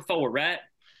pass number 4, right?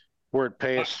 We're at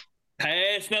pass.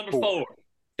 Pass number 4.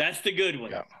 That's the good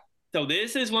one. Yeah. So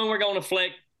this is when we're going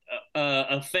to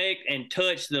affect and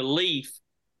touch the leaf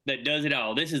that does it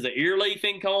all. This is the ear leaf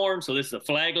in corn, so this is the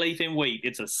flag leaf in wheat.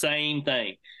 It's the same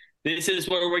thing. This is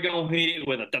where we're going to hit it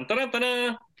with a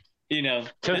dun-dun-dun-dun-dun. This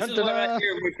is what right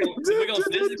here we're going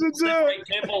to separate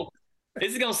Temple.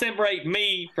 This is going to separate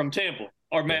me from Temple,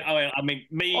 or me from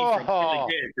Billy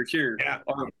Ted for sure. Yeah.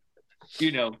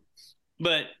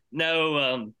 But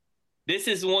no, this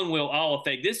is one we'll all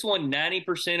affect. This one,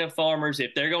 90% of farmers,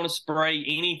 if they're going to spray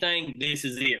anything, this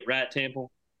is it, right,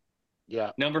 Temple?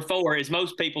 Yeah. Number 4 is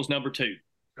most people's number 2.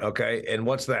 Okay, and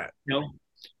what's that?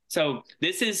 So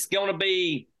this is going to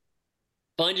be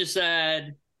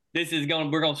fungicide. We're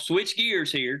going to switch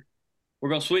gears here. We're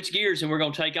going to switch gears, and we're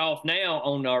going to take off now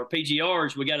on our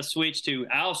PGRs.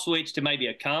 I'll switch to maybe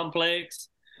a complex.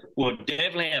 We'll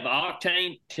definitely have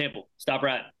octane. Temple, stop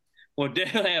right. We'll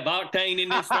definitely have octane in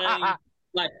this thing.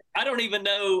 I don't even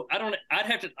know.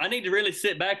 I need to really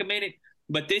sit back a minute,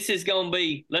 but this is going to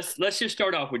be, let's just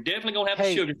start off. We're definitely going to have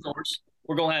a sugar source.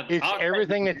 We're going to have it's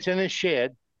everything that's in a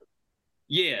shed.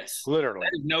 Yes. Literally.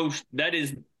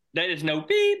 That is no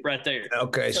beep right there.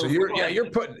 Okay, so you're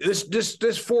putting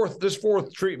this fourth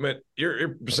treatment.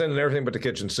 You're sending everything but the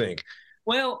kitchen sink.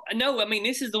 Well, no,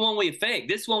 this is the one we affect.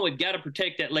 This one we've got to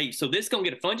protect that leaf. So this is gonna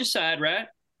get a fungicide, right?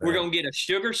 We're gonna get a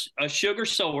sugar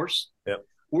source. Yep.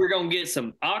 We're gonna get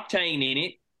some octane in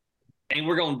it, and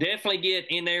we're gonna definitely get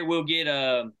in there. We'll get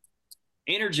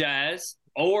Energize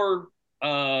or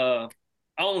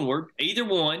Onward, either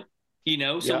one.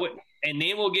 So and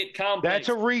then we'll get complex.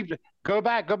 That's Go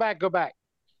back.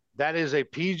 That is a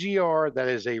PGR. That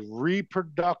is a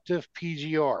reproductive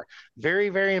PGR. Very,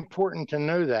 very important to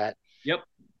know that. Yep.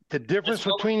 The difference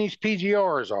between these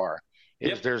PGRs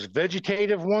is there's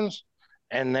vegetative ones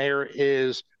and there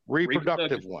is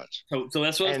reproductive ones. So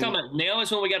that's what I was talking about. Now is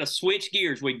when we got to switch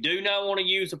gears. We do not want to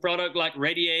use a product like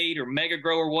Radiate or Mega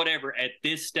Grow or whatever at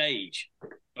this stage.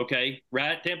 Okay,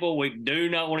 right, Temple? We do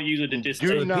not want to use it at this stage.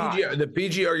 The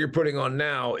PGR you're putting on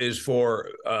now is for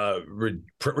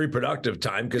reproductive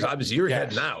time, because obviously you're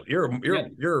heading out. You're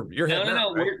heading out.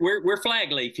 No. Right? We're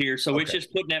flag leaf here, so it's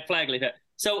just putting that flag leaf out.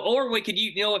 So, or we could,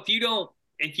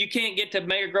 if you can't get to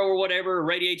Mega Grow or whatever, or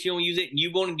radiate, you don't use it, and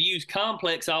you wanted to use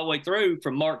Complex all the way through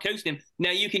from Mark Koostin,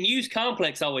 now you can use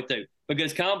Complex all the way through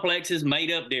because Complex is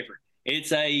made up different.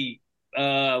 It's a,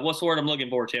 what's the word I'm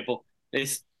looking for, Temple?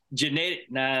 It's genetic.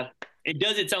 Nah, it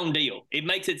does its own deal. It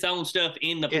makes its own stuff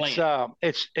in the plant.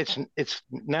 It's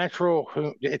natural.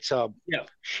 It's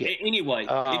shit. Anyway,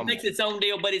 it makes its own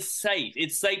deal, but it's safe.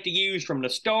 It's safe to use from the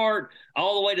start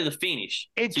all the way to the finish.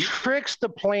 It tricks the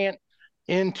plant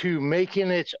into making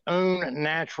its own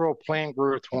natural plant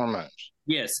growth hormones.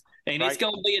 Yes, and it's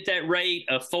going to be at that rate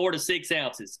of 4 to 6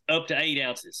 ounces, up to 8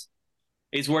 ounces,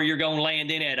 is where you're going to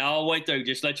land in at all the way through.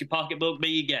 Just let your pocketbook be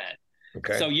your guide.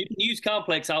 Okay. So you can use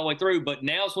Complex all the way through, but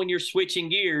now's when you're switching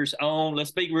gears on.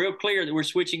 Let's be real clear that we're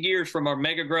switching gears from our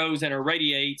Mega Grows and our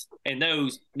Radiates and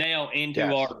those now into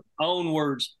our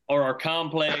Onwards or our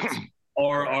Complex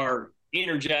or our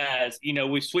Energize.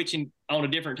 We're switching on a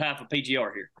different type of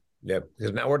PGR here. Yep.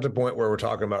 Because now we're at the point where we're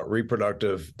talking about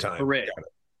reproductive time. Correct.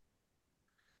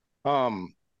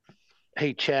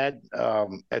 Hey, Chad,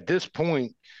 at this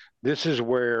point, this is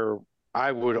where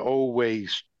I would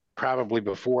always, probably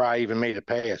before I even made a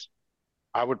pass,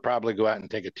 I would probably go out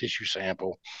and take a tissue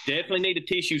sample. Definitely need a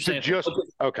tissue sample.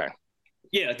 Okay.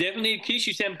 Yeah, definitely need a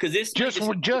tissue sample because this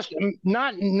just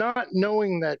not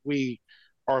knowing that we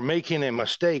are making a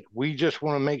mistake. We just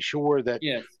want to make sure that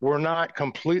we're not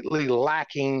completely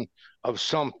lacking of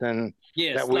something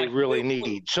that we really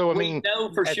need. So, I mean,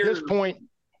 at this point,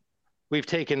 we've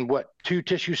taken, 2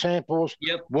 tissue samples,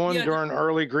 one during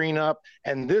early green up,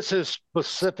 and this is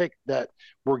specific that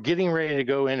we're getting ready to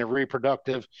go into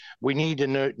reproductive. We need to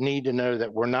know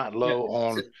that we're not low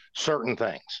on certain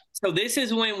things. So this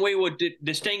is when we would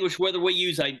distinguish whether we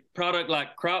use a product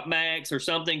like Crop Max or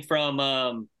something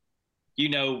from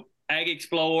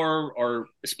AgXplore or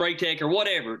Spray Tech or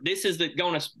whatever. This is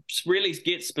going to really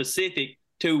get specific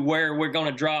to where we're going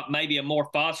to drop maybe a more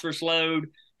phosphorus load,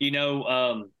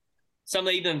 some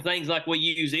of even things like we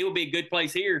use. It would be a good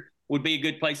place here, would be a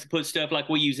good place to put stuff like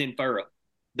we use in Furrow.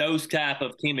 Those type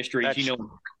of chemistries,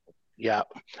 Yeah.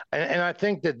 And I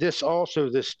think that this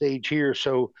stage here,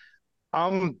 so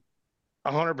I'm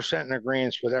 100% in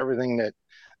agreement with everything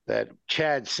that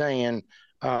Chad's saying.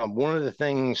 One of the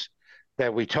things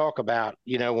that we talk about,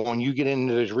 when you get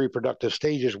into those reproductive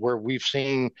stages where we've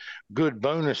seen good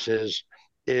bonuses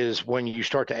is when you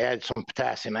start to add some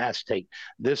potassium acetate.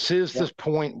 This is this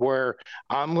point where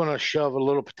I'm going to shove a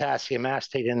little potassium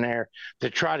acetate in there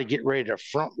to try to get ready to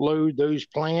front load those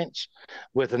plants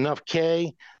with enough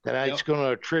K that it's going to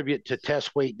attribute to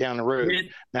test weight down the road.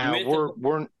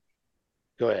 We're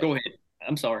go ahead. Go ahead.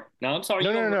 I'm sorry. No, I'm sorry.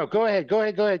 No. Go ahead.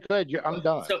 I'm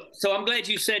done. So I'm glad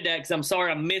you said that because I'm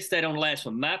sorry I missed that on the last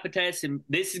one. My potassium,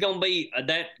 this is going to be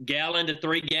that gallon to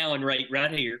 3 gallon rate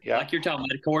right here, like you're talking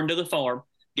about, according to the farm.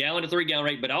 Gallon to 3 gallon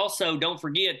rate, but also don't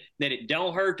forget that it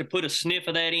don't hurt to put a sniff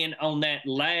of that in on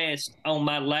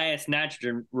my last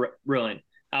nitrogen run.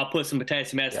 I'll put some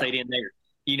potassium acetate in there.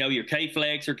 Your K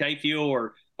Flex or K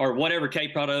Fuel or whatever K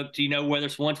product. Whether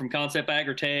it's one from Concept Ag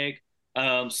or Tech.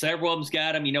 Several of them's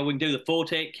got them. We can do the Full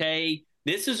Tech K.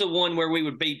 This is the one where we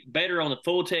would be better on the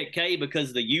Full Tech K because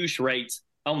of the use rates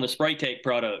on the Spray Tech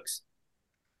products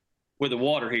with the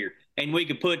water here. And we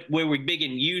could put, where we're big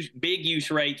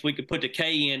use rates, we could put the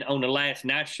K in on the last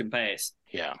nitrogen pass.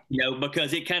 Yeah.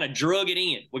 Because it kind of drug it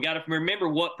in. We got to remember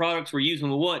what products we're using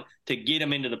with what to get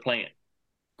them into the plant.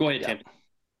 Go ahead, Tim.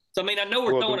 So, I know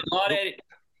we're throwing a lot at it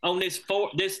on this one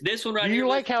right here. You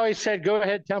like how he said, go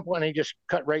ahead, Temple, and he just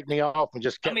cut me off and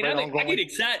just kept on going. I get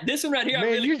excited. This one right here, man,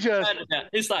 I'm really excited about.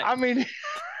 It's like.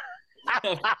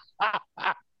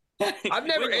 I've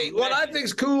never what I think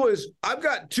is cool is I've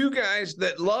got 2 guys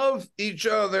that love each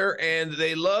other and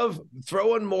they love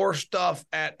throwing more stuff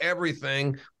at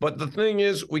everything. But the thing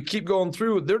is, we keep going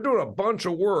through. They're doing a bunch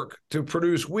of work to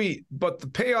produce wheat, but the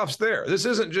payoff's there. This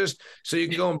isn't just so you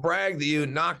can go and brag that you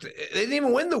knocked. They didn't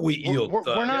even win the wheat yield.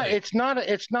 We're not. It's not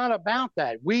about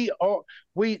that.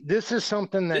 This is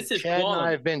something that Chad and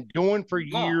I have been doing for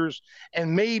years,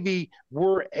 and maybe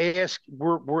we're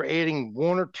adding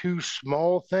 1 or 2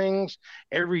 small things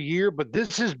every year, but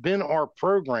this has been our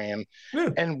program,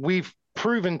 and we've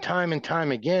proven time and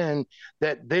time again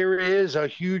that there is a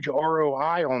huge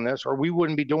ROI on this, or we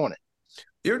wouldn't be doing it.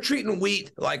 You're treating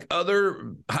wheat like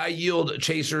other high yield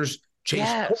chasers chase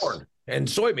corn and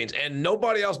soybeans, and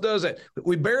nobody else does that.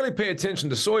 We barely pay attention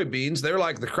to soybeans. They're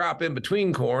like the crop in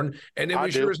between corn, and then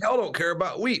we sure as hell don't care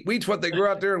about wheat. Wheat's what they grow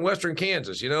out there in western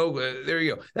Kansas. There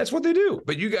you go. That's what they do.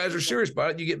 But you guys are serious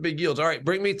about it. You get big yields. All right,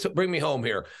 bring me home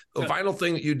here. The final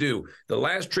thing that you do, the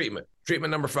last treatment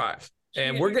number 5.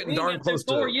 And we're getting darn close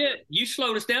to 4 yet. You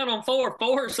slowed us down on 4.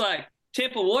 4 is like,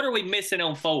 Temple, what are we missing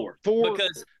on 4? 4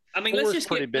 because I mean, let's just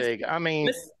pretty big. I mean,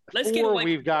 let's 4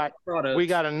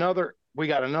 we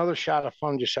got another shot of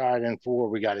fungicide in 4.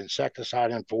 We got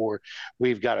insecticide in 4.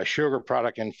 We've got a sugar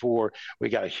product in 4. We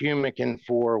got a humic in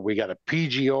 4. We got a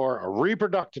PGR, a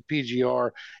reproductive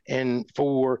PGR in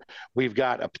 4. We've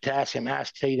got a potassium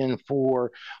acetate in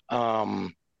 4.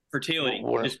 Fertility.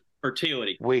 Just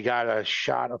fertility. We got a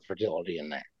shot of fertility in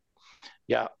there.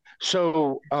 Yeah.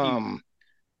 So,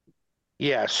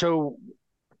 so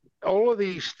all of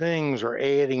these things are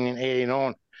adding and adding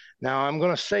on. Now, I'm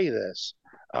going to say this.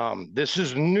 This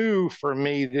is new for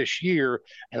me this year,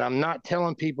 and I'm not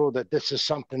telling people that this is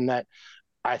something that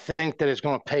I think that is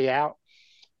going to pay out.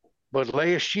 But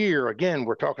last year, again,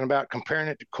 we're talking about comparing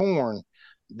it to corn.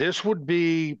 This would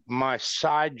be my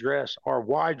side dress or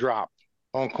Y drop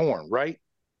on corn, right?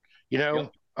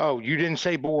 Yep. Oh, you didn't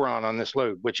say boron on this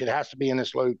load, which it has to be in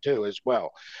this load too as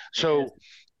well. So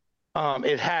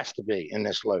it has to be in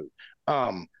this load.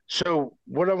 So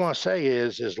what I want to say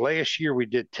is last year we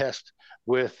did test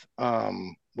with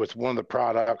one of the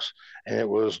products, and it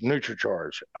was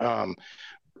NutriCharge.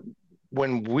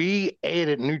 When we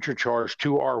added NutriCharge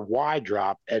to our Y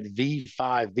drop at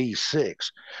V5, V6,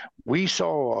 we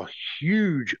saw a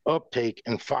huge uptake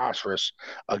in phosphorus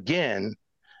again.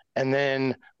 And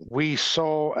then we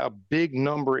saw a big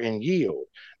number in yield.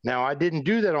 Now, I didn't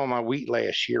do that on my wheat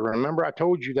last year. Remember, I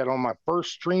told you that on my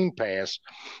first stream pass,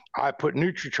 I put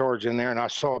NutriCharge in there and I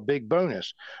saw a big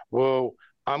bonus. Well,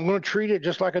 I'm going to treat it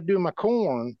just like I do my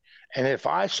corn. And if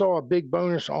I saw a big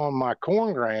bonus on my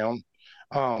corn ground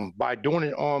by doing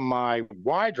it on my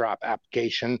Y drop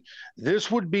application, this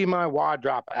would be my Y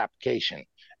drop application.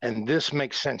 And this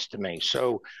makes sense to me.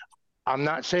 So I'm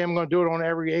not saying I'm going to do it on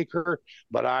every acre,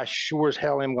 but I sure as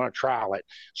hell am going to trial it.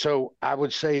 So I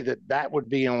would say that would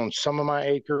be on some of my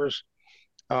acres.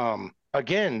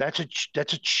 Again, that's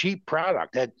a cheap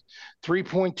product at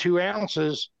 3.2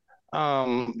 ounces.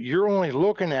 You're only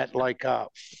looking at like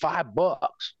 $5,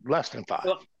 less than 5.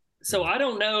 Well, so I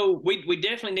don't know. We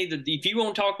definitely need if you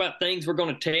want to talk about things we're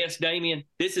going to test, Damien,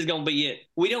 this is going to be it.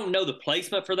 We don't know the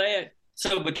placement for that.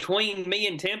 So between me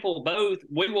and Temple both,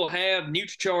 we will have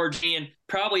NutriCharge in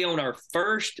probably on our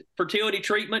first fertility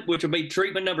treatment, which will be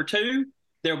treatment number 2.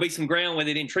 There'll be some ground with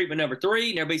it in treatment number 3,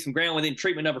 and there'll be some ground within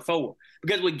treatment number 4,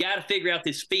 because we got to figure out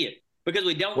this fit, because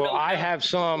we don't know. Well, I have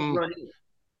some,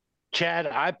 Chad,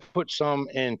 I put some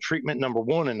in treatment number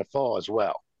 1 in the fall as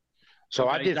well. So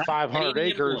okay, I did 500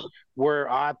 acres where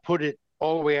I put it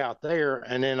all the way out there,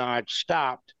 and then I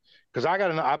stopped. Because I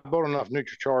bought enough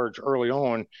NutriCharge early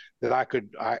on that I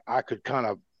could kind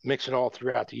of mix it all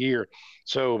throughout the year.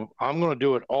 So I'm going to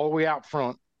do it all the way out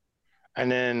front, and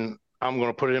then I'm going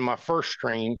to put it in my first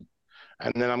strain,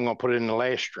 and then I'm going to put it in the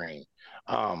last strain.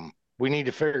 We need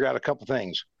to figure out a couple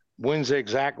things. When's the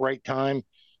exact right time,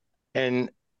 and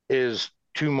is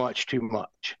too much?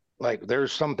 Like,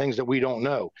 there's some things that we don't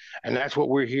know, and that's what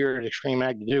we're here at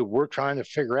XtremeAg to do. We're trying to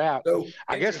figure out. So,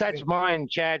 I guess that's mine and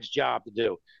Chad's job to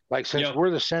do. Like, since we're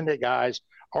the send it guys,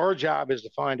 our job is to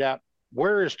find out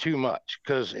where is too much.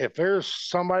 Because if there's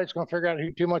somebody that's going to figure out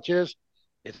who too much is,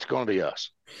 it's going to be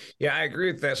us. Yeah, I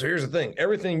agree with that. So here's the thing.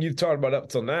 Everything you've talked about up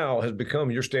till now has become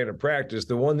your standard practice.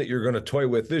 The one that you're going to toy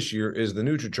with this year is the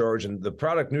NutriCharge, and the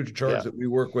product NutriCharge that we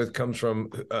work with comes from,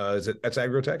 that's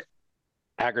Agrotech?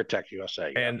 Agritech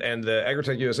USA. Yeah. And the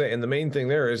Agritech USA. And the main thing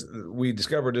there is we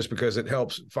discovered this because it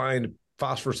helps find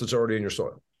phosphorus that's already in your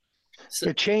soil.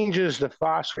 It changes the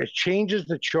phosphorus. It changes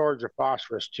the charge of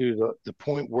phosphorus to the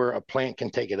point where a plant can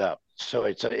take it up. So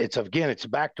it's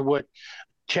back to what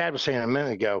Chad was saying a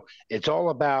minute ago. It's all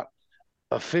about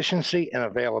efficiency and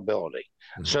availability.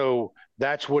 Mm-hmm. So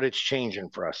that's what it's changing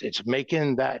for us. It's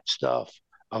making that stuff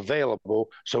available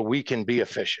so we can be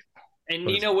efficient. And,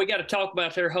 we got to talk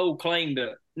about their whole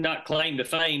not claim to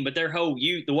fame, but their whole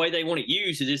use, the way they want it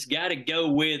used is it's got to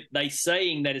go with they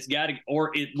saying that it's got to,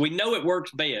 we know it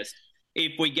works best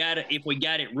if we got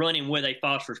it running with a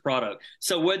phosphorus product.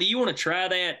 So whether you want to try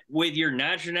that with your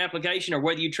nitrogen application or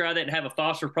whether you try that and have a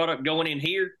phosphorus product going in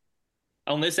here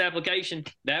on this application,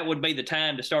 that would be the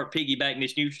time to start piggybacking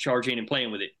this NutriCharge in and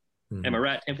playing with it. Mm-hmm. Am I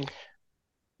right, Temple?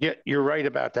 Yeah, you're right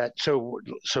about that. So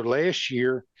last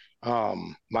year,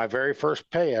 my very first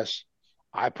pass,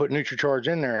 I put NutriCharge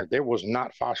in there. There was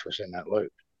not phosphorus in that load.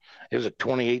 It was a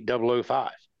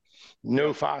 28005.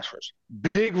 No phosphorus.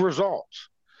 Big results.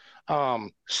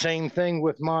 Same thing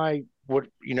with on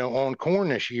corn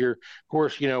this year. Of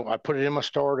course, I put it in my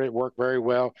starter. It worked very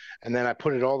well. And then I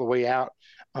put it all the way out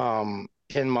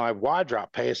in my Y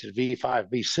drop pass at V5,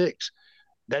 V6.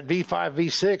 that V5,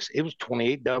 V6, it was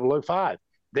 28005.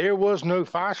 There was no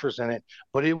phosphorus in it,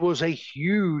 but it was a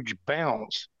huge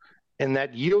bounce in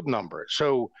that yield number.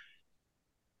 So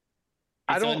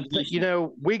I don't think,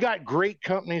 we got great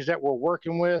companies that we're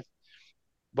working with,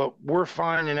 but we're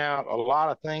finding out a lot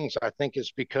of things. I think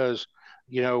it's because,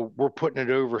 we're putting it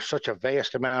over such a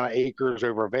vast amount of acres,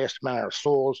 over a vast amount of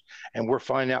soils, and we're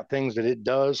finding out things that it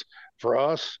does for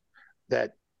us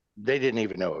that they didn't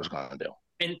even know it was going to do.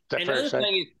 And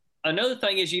another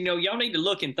thing is, y'all need to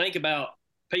look and think about,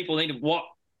 people need to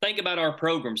think about our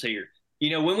programs here.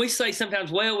 When we say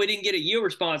sometimes, well, we didn't get a yield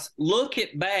response, look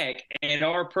back at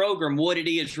our program, what it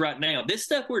is right now. This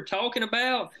stuff we're talking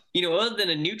about, other than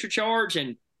a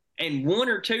NutriCharge and one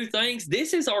or two things,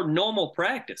 this is our normal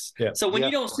practice. Yeah. So when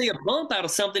you don't see a bump out of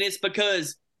something, it's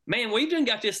because, man, we've done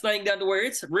got this thing done to where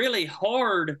it's really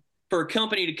hard for a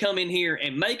company to come in here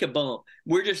and make a bump.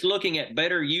 We're just looking at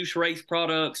better use race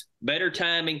products, better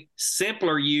timing,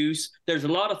 simpler use. There's a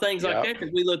lot of things like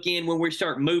that we look in when we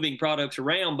start moving products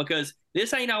around, because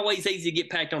this ain't always easy to get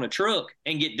packed on a truck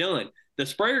and get done. The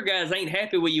sprayer guys ain't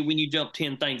happy with you when you jump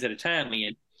 10 things at a time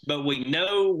in, but we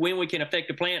know when we can affect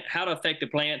the plant, how to affect the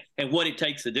plant, and what it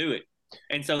takes to do it.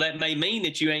 And so that may mean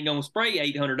that you ain't going to spray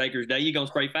 800 acres a day. You're going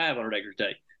to spray 500 acres a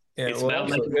day. Yeah,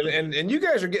 and you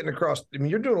guys are getting across. I mean,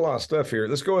 you're doing a lot of stuff here.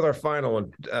 Let's go with our final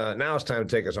one. Now it's time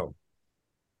to take us home.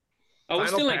 Oh,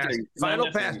 final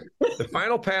pass. The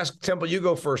final pass. Temple, you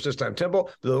go first this time.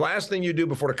 Temple, the last thing you do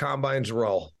before the combines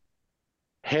roll.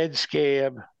 Head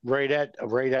scab right at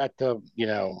the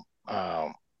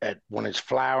at when it's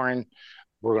flowering.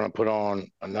 We're going to put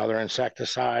on another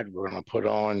insecticide. We're going to put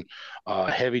on a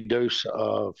heavy dose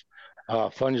of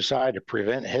fungicide to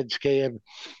prevent head scab.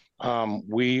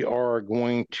 We are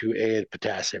going to add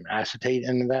potassium acetate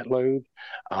into that load.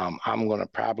 I'm going to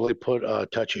probably put a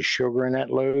touch of sugar in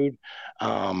that load.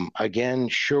 Again,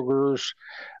 sugars,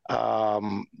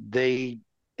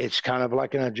 it's kind of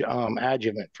like an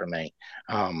adjuvant for me.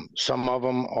 Some of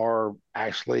them are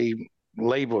actually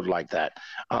labeled like that.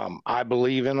 I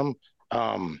believe in them.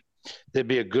 There'd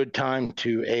be a good time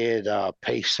to add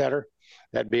pace setter.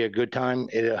 That'd be a good time.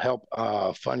 It'll help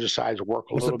fungicides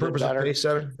work a little bit better. What's the purpose of pace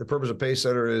setter? The purpose of pace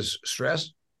setter is stress?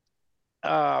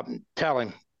 Tell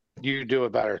him. You do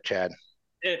it better, Chad.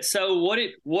 So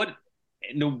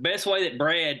the best way that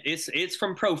Brad, it's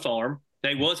from Pro Farm.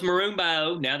 They was Maroon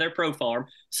Bio, now they're Pro Farm.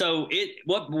 So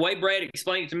the way Brad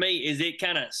explained it to me is it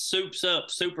kind of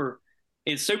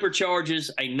it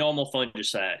supercharges a normal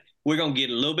fungicide. We're going to get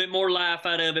a little bit more life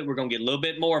out of it. We're going to get a little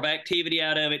bit more of activity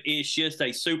out of it. It's just a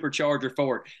supercharger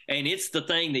for it. And it's the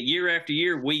thing that year after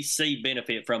year we see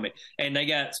benefit from it. And they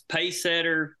got pace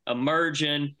setter,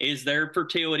 emerging is their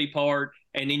fertility part.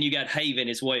 And then you got Haven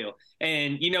as well.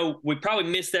 And, we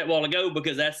probably missed that a while ago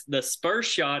because that's the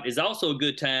first shot is also a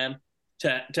good time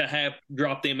to have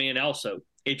drop them in also,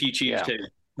 if you choose to.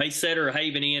 Pace setter or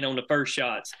Haven in on the first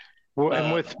shots. Well,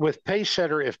 and with pace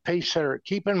setter,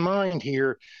 keep in mind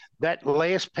here, that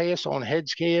last pass on head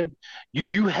scab,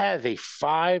 you have a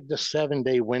 5 to 7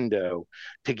 day window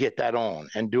to get that on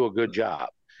and do a good job.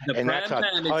 And that's a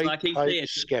tight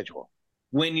schedule.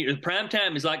 The prime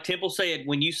time is like Temple said,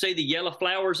 when you see the yellow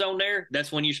flowers on there,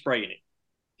 that's when you're spraying it.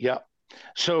 Yep.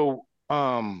 So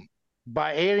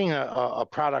by adding a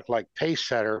product like pace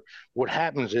setter, what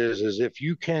happens is if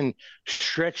you can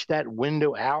stretch that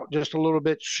window out just a little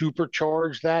bit,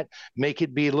 supercharge that, make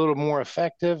it be a little more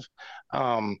effective,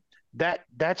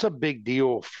 that's a big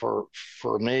deal for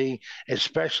me,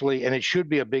 especially, and it should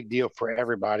be a big deal for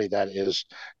everybody that is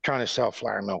trying to sell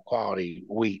flour mill quality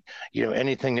wheat.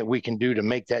 Anything that we can do to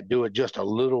make that do it just a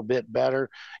little bit better.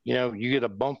 You get a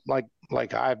bump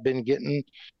like I've been getting,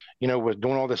 with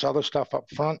doing all this other stuff up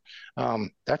front.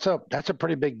 That's a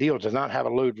pretty big deal to not have a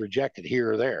load rejected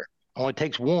here or there. Only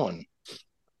takes one.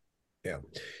 Yeah.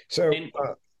 So,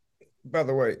 by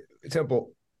the way,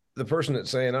 Temple, the person that's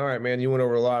saying, all right, man, you went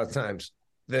over a lot of times,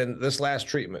 then this last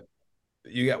treatment,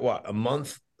 you got what, a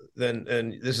month?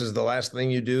 And this is the last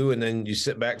thing you do, and then you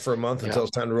sit back for a month until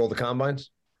it's time to roll the combines?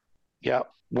 Yep.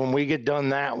 When we get done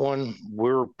that one,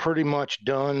 we're pretty much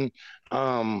done.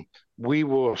 We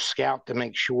will scout to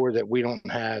make sure that we don't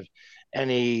have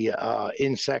any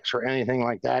insects or anything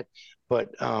like that.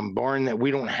 But barring that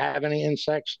we don't have any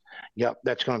insects, yep,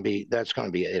 that's going to be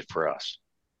it for us.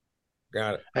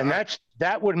 Got it. And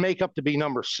that would make up to be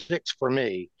number 6 for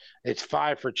me. It's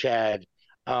 5 for Chad.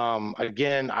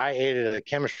 Again, I added a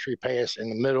chemistry pass in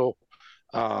the middle.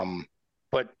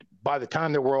 But by the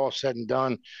time that we're all said and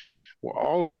done,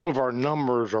 all of our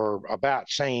numbers are about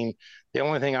same. The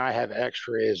only thing I have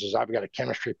extra is I've got a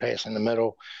chemistry pass in the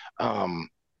middle.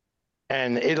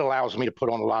 and it allows me to put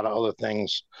on a lot of other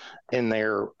things in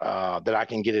there that I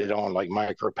can get it on, like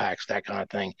micro packs, that kind of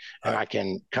thing, and I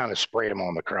can kind of spray them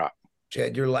on the crop.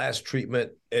 Chad, your last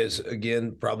treatment is,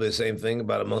 again, probably the same thing,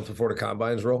 about a month before the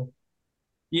combines roll?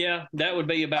 Yeah, that would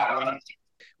be about right.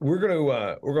 We're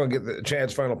gonna get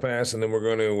Chad's final pass, and then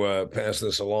we're going to pass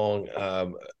this along.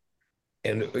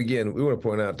 And again, we want to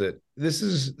point out that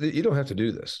you don't have to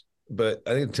do this, but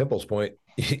I think Temple's point,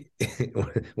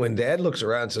 when Dad looks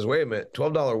around and says, "Wait a minute,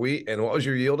 $12 wheat, and what was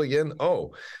your yield again?"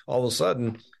 Oh, all of a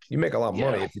sudden you make a lot of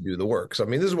money if you do the work. So I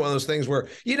mean, this is one of those things where,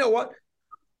 you know what?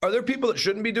 Are there people that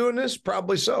shouldn't be doing this?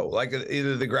 Probably so. Like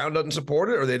either the ground doesn't support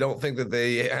it, or they don't think that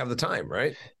they have the time,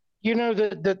 right? You know,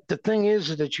 the thing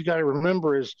is that you got to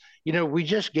remember is, you know, we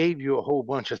just gave you a whole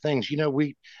bunch of things. You know,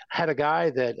 we had a guy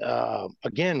that,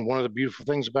 again, one of the beautiful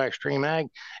things about XtremeAg,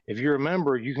 if you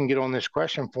remember, you can get on this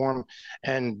question form,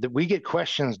 and we get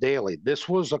questions daily. This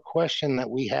was a question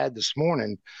that we had this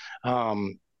morning.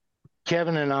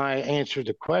 Kevin and I answered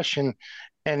the question,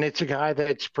 and it's a guy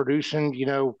that's producing, you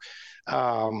know,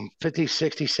 50,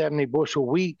 60, 70 bushel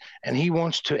wheat, and he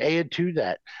wants to add to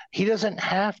that. He doesn't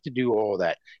have to do all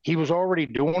that. He was already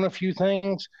doing a few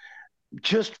things.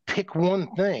 Just pick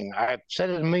one thing. I've said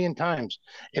it a million times.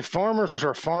 If farmers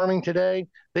are farming today,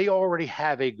 they already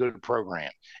have a good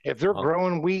program. If they're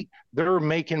growing wheat, they're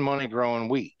making money growing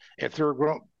wheat. If they're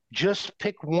just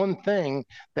pick one thing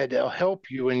that'll help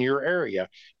you in your area.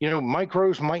 You know,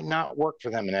 micros might not work for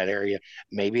them in that area.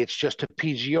 Maybe it's just a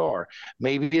PGR.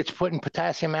 Maybe it's putting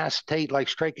potassium acetate like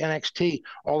Strike NXT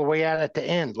all the way out at the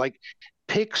end. Like,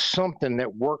 pick something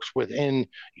that works within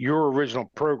your original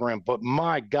program. But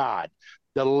my God,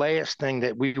 the last thing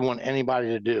that we want anybody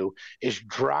to do is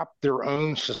drop their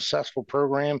own successful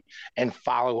program and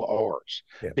follow ours,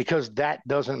 because that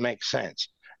doesn't make sense.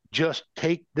 Just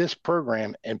take this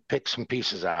program and pick some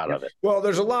pieces out of it. Well,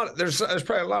 there's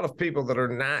probably a lot of people that are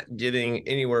not getting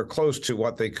anywhere close to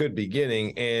what they could be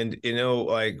getting. And, you know,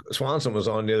 like Swanson was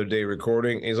on the other day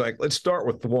recording. He's like, let's start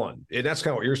with the one. And that's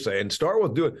kind of what you're saying. Start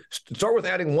with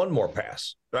adding one more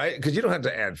pass, right? Because you don't have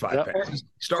to add 5 passes.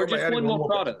 Start by adding one more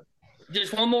product.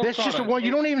 Just one more. That's product. Just one.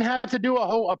 You don't even have to do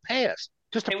a pass.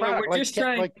 Just a product,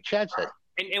 like Chad said.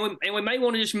 And we may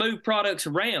want to just move products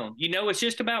around. You know, it's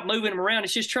just about moving them around.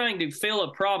 It's just trying to fill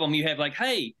a problem you have. Like,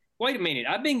 hey, wait a minute,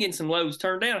 I've been getting some loads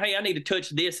turned down. Hey, I need to touch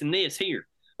this and this here.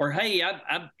 Or hey,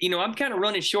 I'm kind of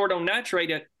running short on nitrate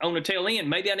on the tail end.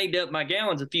 Maybe I need to up my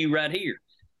gallons a few right here.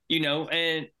 You know,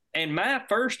 and in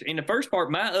the first part,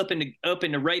 my up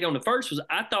in the rate on the first was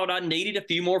I thought I needed a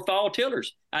few more fall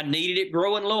tillers. I needed it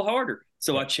growing a little harder,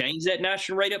 so I changed that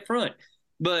nitrogen rate up front.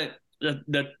 But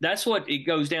that's what it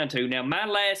goes down to. Now, my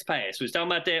last pass, we was talking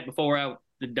about that before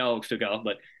the dogs took off,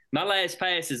 but my last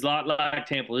pass is a lot like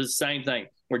Temple. It's the same thing.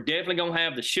 We're definitely going to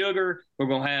have the sugar. We're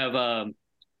going to have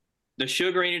the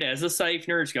sugar in it as a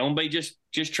safener. It's going to be just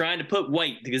trying to put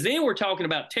weight, because then we're talking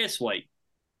about test weight.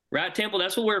 Right, Temple?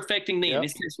 That's what we're affecting then. Yep.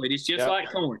 It's test weight. It's just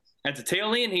like corn. At the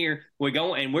tail end here, we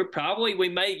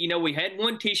had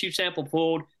one tissue sample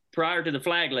pulled prior to the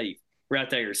flag leaf. Right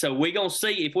there. So we're going to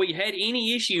see if we had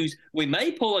any issues. We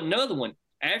may pull another one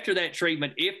after that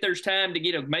treatment if there's time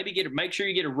to make sure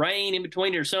you get a rain in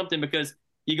between or something, because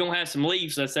you're going to have some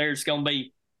leaves that's there. It's going to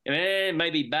be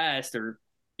maybe biased, or,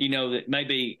 you know, that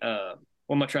maybe what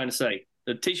am I trying to say?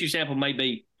 The tissue sample may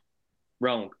be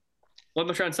wrong. What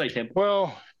am I trying to say, Tim?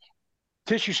 Well,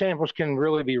 tissue samples can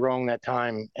really be wrong that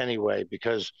time anyway,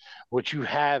 because what you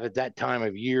have at that time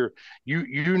of year,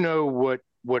 you know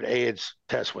what adds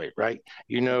test weight, right?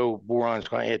 You know boron's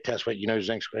going to add test weight. You know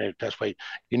zinc's going to add test weight.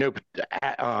 You know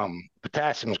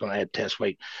potassium is going to add test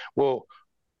weight. Well,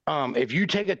 if you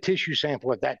take a tissue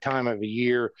sample at that time of the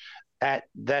year at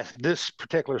this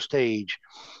particular stage,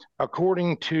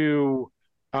 according to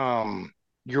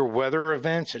your weather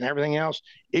events and everything else,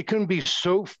 it can be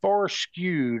so far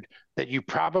skewed that you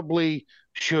probably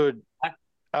should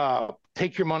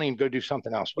take your money and go do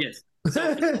something else with it.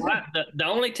 So the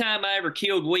only time I ever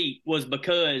killed wheat was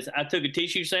because I took a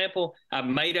tissue sample. I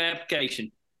made an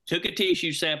application, took a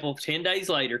tissue sample. 10 days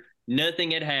later, nothing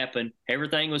had happened.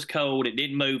 Everything was cold. It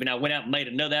didn't move. And I went out and made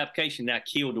another application, and I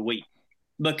killed the wheat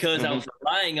because I was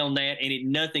relying on that,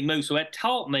 and nothing moved. So that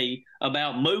taught me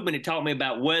about movement. It taught me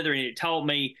about weather, and it taught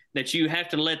me that you have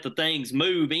to let the things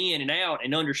move in and out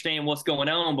and understand what's going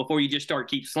on before you just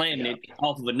keep slamming it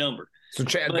off of a number. So,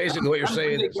 Chad, basically what you're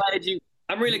saying is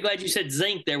I'm really glad you said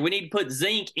zinc there. We need to put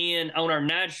zinc in on our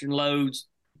nitrogen loads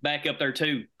back up there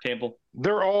too, Temple.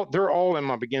 They're all in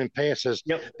my beginning passes.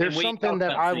 Yep. There's something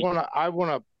that I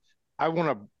want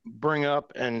to bring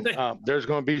up, and there's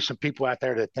going to be some people out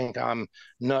there that think I'm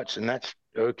nuts, and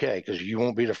okay, because you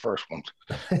won't be the first ones.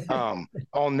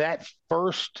 On that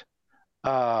first,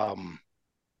 well,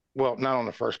 not on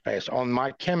the first pass, on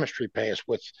my chemistry pass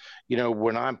with,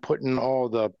 when I'm putting all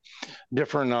the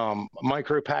different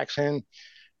micro packs in,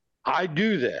 I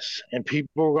do this, and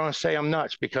people are going to say I'm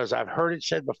nuts because I've heard it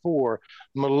said before,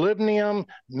 molybdenum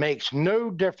makes no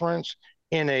difference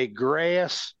in a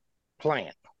grass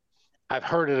plant. I've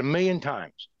heard it a million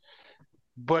times.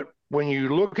 But when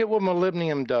you look at what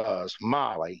molybdenum does,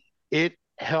 moly, it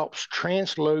helps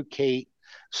translocate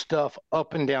stuff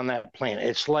up and down that plant.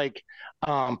 It's like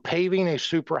paving a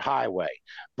super highway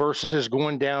versus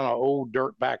going down an old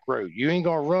dirt back road. You ain't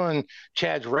going to run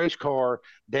Chad's race car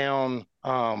down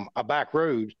a back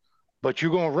road, but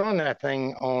you're going to run that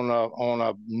thing on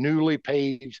a newly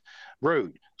paved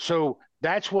road. So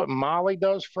that's what moly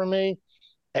does for me.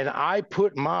 And I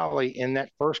put moly in that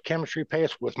first chemistry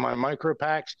pass with my micro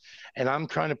packs, and I'm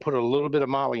trying to put a little bit of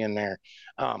moly in there.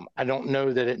 I don't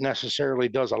know that it necessarily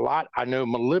does a lot. I know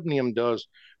molybdenum does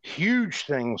huge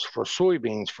things for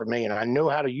soybeans for me, and I know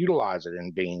how to utilize it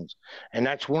in beans. And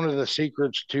that's one of the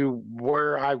secrets to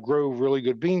where I grow really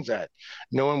good beans at,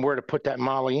 knowing where to put that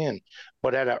moly in.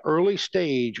 But at an early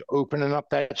stage, opening up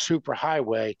that super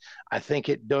highway, I think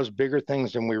it does bigger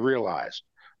things than we realize.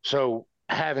 So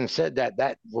having said that,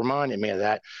 that reminded me of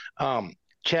that.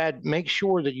 Chad, make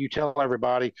sure that you tell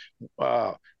everybody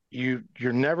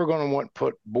you're never going to want to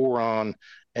put boron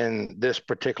in this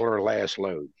particular last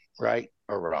load, right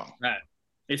or wrong? Right.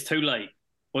 It's too late.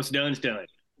 What's done is done.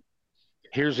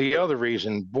 Here's the other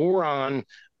reason. Boron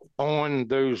on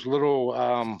those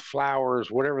little flowers,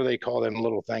 whatever they call them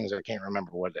little things, I can't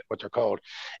remember what they're called,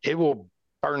 it will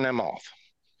burn them off.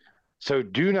 So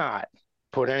do not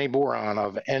put any boron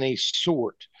of any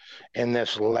sort in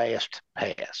this last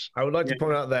pass. I would like to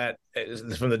point out that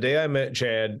from the day I met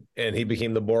Chad and he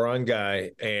became the boron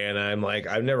guy, and I'm like,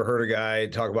 I've never heard a guy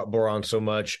talk about boron so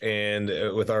much. And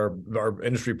with our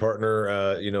industry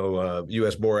partner,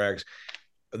 US Borax,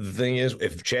 the thing is,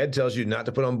 if Chad tells you not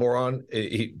to put on boron,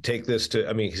 he take this to,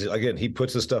 again, he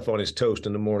puts the stuff on his toast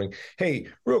in the morning. Hey,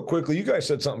 real quickly, you guys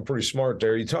said something pretty smart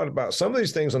there. You talked about some of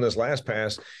these things on this last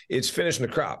pass. It's finishing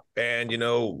the crop. And,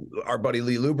 our buddy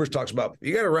Lee Lubers talks about,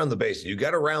 you got to round the bases. You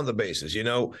got to round the bases.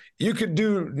 You could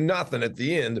do nothing at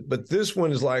the end, but this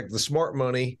one is like the smart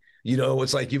money.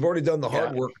 It's like you've already done the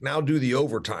hard work. Now do the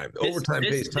overtime. Overtime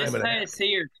pays time and a half. This pass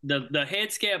here, the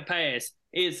head scab pass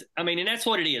is, and that's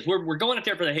what it is. We're going up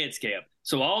there for the head scab.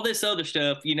 So all this other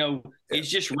stuff, is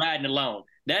just riding along.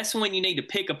 That's when you need to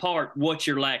pick apart what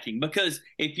you're lacking. Because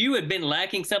if you had been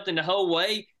lacking something the whole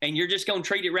way and you're just going to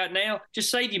treat it right now, just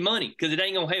save you money because it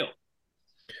ain't going to help.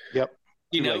 Yep.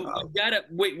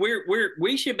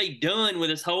 We should be done with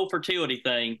this whole fertility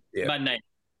thing by now.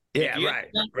 Yeah, if right.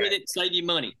 With it, save you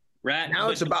money. Right. Now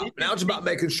it's about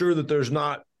making sure that there's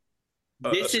not.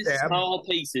 This is small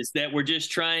pieces that we're just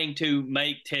trying to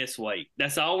make test weight.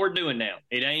 That's all we're doing now.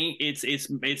 It ain't. It's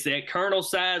that kernel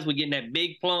size. We're getting that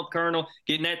big plump kernel,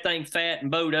 getting that thing fat and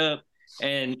bowed up,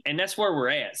 and that's where we're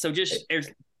at. So just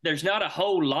there's not a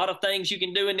whole lot of things you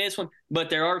can do in this one,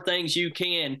 but there are things you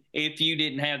can if you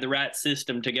didn't have the right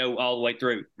system to go all the way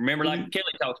through. Remember, like Kelly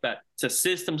talks about, it's a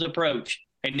systems approach.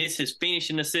 And this is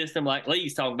finishing the system like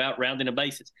Lee's talking about, rounding the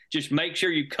bases. Just make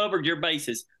sure you covered your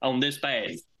bases on this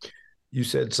pass. You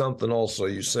said something also.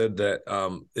 You said that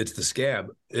it's the scab.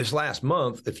 This last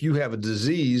month, if you have a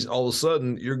disease, all of a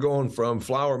sudden you're going from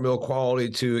flour mill quality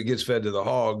to it gets fed to the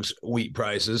hogs wheat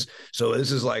prices. So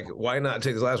this is like, why not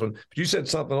take this last one? But you said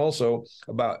something also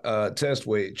about test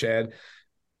weight, Chad.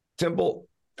 Temple,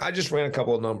 I just ran a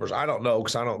couple of numbers. I don't know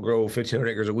because I don't grow 1,500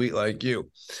 acres of wheat like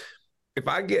you. If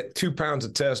I get 2 pounds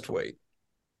of test weight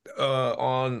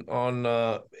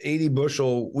on 80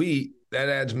 bushel wheat, that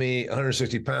adds me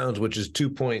 160 pounds, which is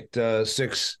 2.6,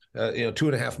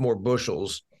 2.5 more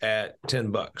bushels at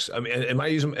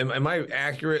 $10. Am I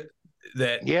accurate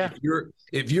that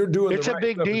if you're doing it's the a right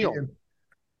big stuff deal. Again,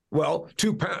 well,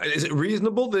 2 pounds, is it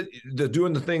reasonable that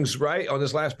doing the things right on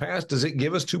this last pass, does it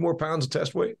give us 2 more pounds of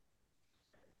test weight?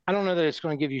 I don't know that it's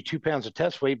going to give you 2 pounds of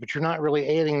test weight, but you're not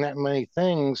really adding that many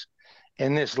things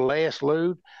in this last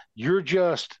load. You're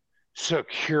just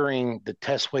securing the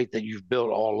test weight that you've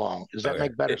built all along. Does that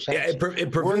make better sense? Yeah,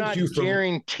 it We're not you from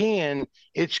guaranteeing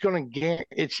it's going to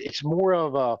it's more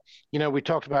of a, we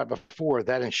talked about before,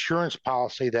 that insurance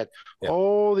policy that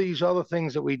all these other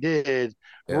things that we did,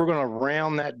 we're going to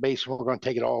round that base and we're going to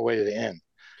take it all the way to the end.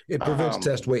 It prevents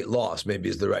test weight loss, maybe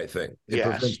is the right thing. It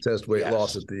prevents test weight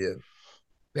loss at the end.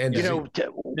 And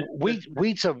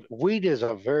wheat is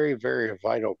a very, very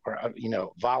vital,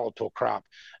 volatile crop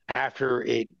after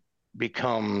it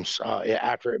becomes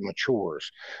after it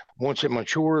matures. Once it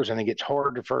matures and it gets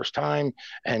hard the first time,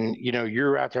 and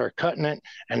you're out there cutting it,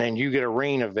 and then you get a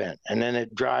rain event, and then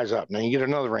it dries up, and then you get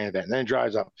another rain event, and then it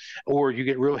dries up, or you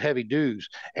get real heavy dews.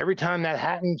 Every time that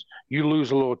happens, you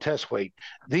lose a little test weight.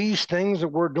 These things that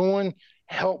we're doing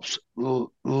helps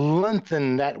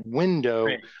lengthen that window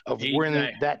of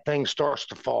when that thing starts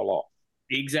to fall off.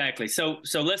 Exactly. So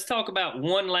let's talk about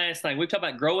one last thing. We've talked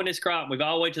about growing this crop. We've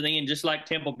all the way to the end, just like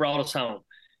Temple brought us home.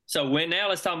 So now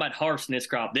let's talk about harvesting this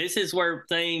crop. This is where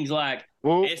things like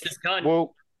I need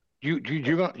you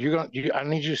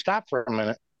to stop for a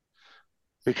minute,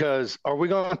 because are we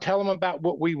going to tell them about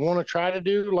what we want to try to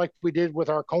do like we did with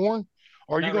our corn?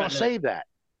 Or are you going to save that?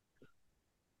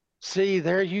 See,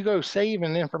 there you go,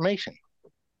 saving information.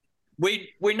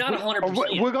 We're not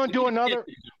 100%. We're going to do another.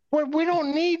 We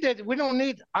don't need that. We don't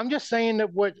need. I'm just saying that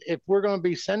if we're going to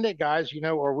be send it guys,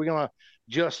 or we're going to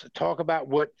just talk about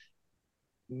what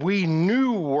we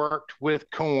knew worked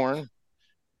with corn.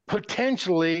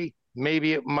 Potentially,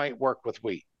 maybe it might work with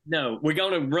wheat. No, we're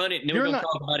going to run it, and then we're going to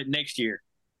talk about it next year.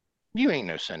 You ain't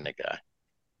no send it guy.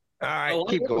 All right,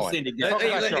 keep going.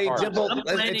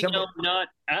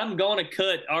 I'm going to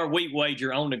cut our wheat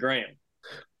wager on the ground.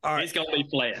 All right. It's going to be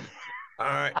flat. All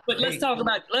right. But let's talk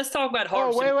about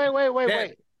harvesting. Oh,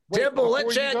 wait. Temple, let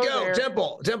Chad go.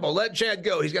 Temple, let Chad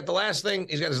go. He's got the last thing.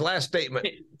 He's got his last statement.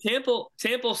 Temple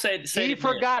said he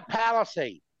forgot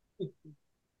Palisade.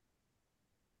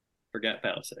 Forgot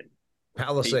Palisade.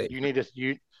 Palisade. You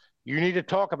need to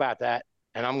talk about that,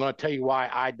 and I'm going to tell you why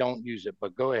I don't use it.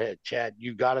 But go ahead, Chad.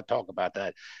 You got to talk about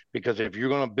that, because if you're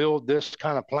going to build this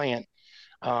kind of plant,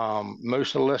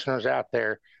 most of the listeners out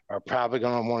there are probably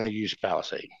going to want to use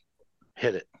Palisade.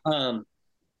 Hit it. I'm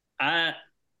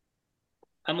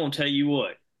going to tell you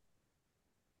what.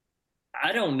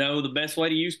 I don't know the best way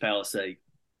to use Palisade.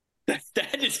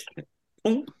 That is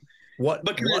what?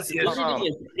 Because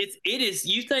it is.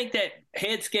 You think that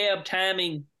head scab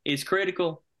timing is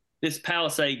critical? This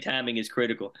Palisade timing is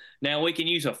critical. Now we can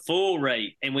use a full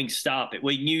rate and we can stop it.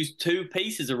 We can use 2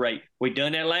 pieces of rate. We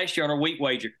done that last year on our wheat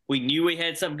wager. We knew we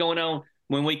had something going on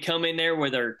when we come in there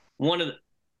with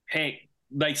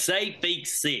they say feet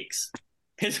 6.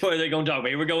 That's where they're going to talk about.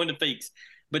 Here we're going to feet.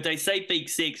 But they say feet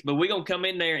 6. But we're going to come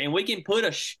in there and we can put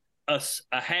a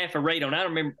half a rate on. I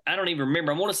don't even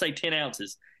remember. I want to say 10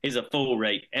 ounces is a full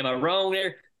rate. Am I wrong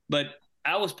there? But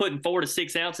I was putting 4 to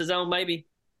 6 ounces on maybe,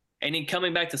 and then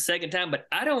coming back the second time. But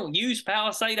I don't use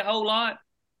Palisade a whole lot.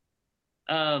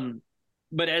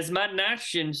 But as my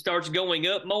nitrogen starts going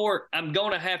up more, I'm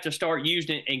going to have to start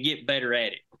using it and get better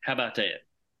at it. How about that?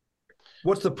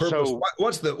 What's the purpose?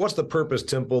 What's the purpose,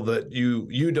 Temple, that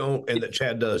you don't and that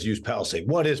Chad does use Palisade?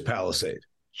 What is Palisade?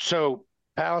 So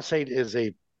Palisade is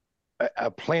a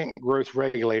plant growth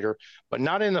regulator, but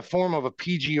not in the form of a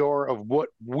PGR of what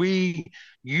we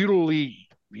usually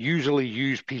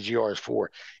use PGRs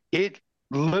for. It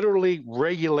literally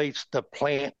regulates the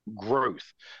plant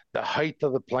growth, the height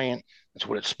of the plant. That's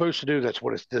what it's supposed to do. That's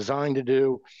what it's designed to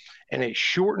do. And it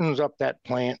shortens up that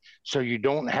plant so you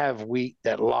don't have wheat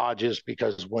that lodges,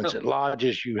 because once it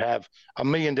lodges, you have a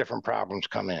million different problems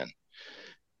come in.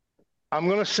 I'm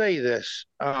going to say this,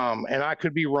 and I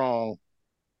could be wrong.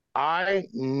 I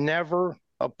never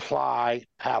apply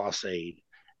Palisade,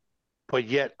 but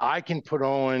yet I can put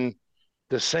on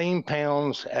the same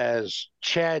pounds as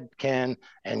Chad can,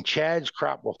 and Chad's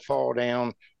crop will fall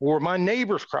down, or my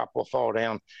neighbor's crop will fall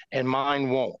down, and mine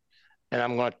won't. And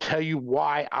I'm going to tell you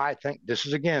why I think this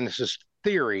is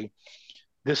theory.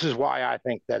 This is why I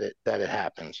think that it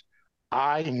happens.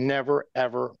 I never,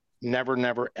 ever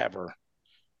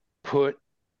put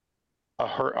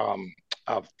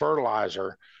a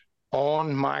fertilizer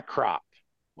on my crop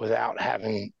without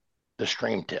having the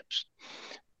stream tips.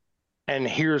 And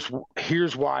here's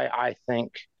why I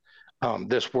think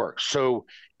this works. So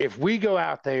if we go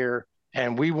out there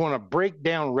and we want to break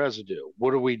down residue,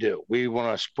 what do? We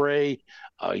want to spray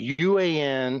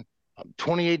UAN,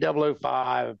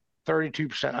 28005,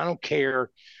 32%. I don't care,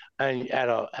 and at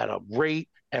a rate,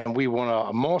 and we want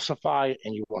to emulsify it,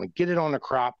 and you want to get it on the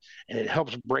crop, and it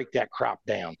helps break that crop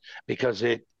down, because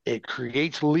it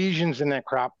creates lesions in that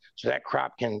crop, so that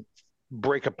crop can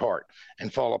break apart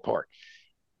and fall apart.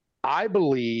 I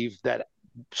believe that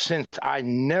since I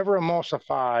never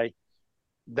emulsify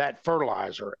that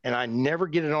fertilizer and I never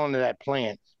get it onto that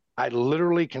plant, I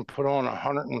literally can put on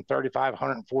 135,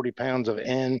 140 pounds of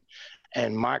N,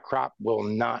 and my crop will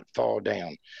not fall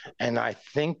down. And I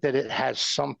think that it has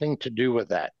something to do with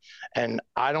that. And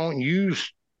I don't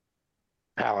use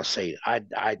Palisade.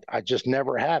 I just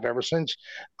never have, ever since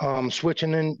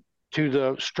switching into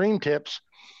the stream tips.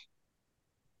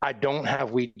 I don't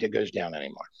have wheat that goes down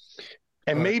anymore.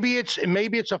 And maybe it's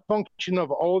a function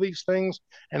of all these things,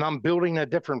 and I'm building a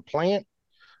different plant.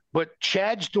 But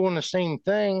Chad's doing the same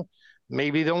thing.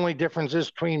 Maybe the only difference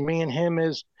is between me and him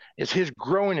is his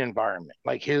growing environment.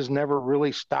 Like his never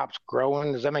really stops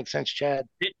growing. Does that make sense, Chad?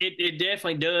 It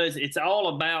definitely does. It's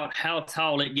all about how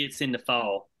tall it gets in the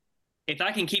fall. If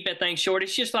I can keep that thing short,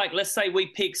 it's just like, let's say we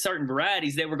pick certain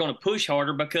varieties that we're going to push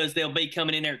harder because they'll be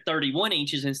coming in there at 31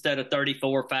 inches instead of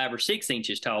 34, 5, or 6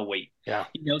 inches tall wheat. Yeah.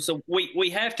 So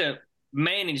we have to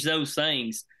manage those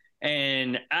things.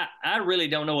 And I really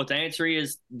don't know what the answer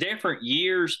is. Different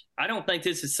years, I don't think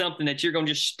this is something that you're going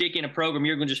to just stick in a program.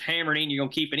 You're going to just hammer it in. You're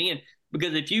going to keep it in.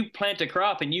 Because if you plant a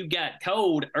crop and you got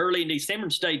cold early in December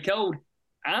and stayed cold,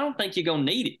 I don't think you're going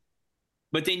to need it.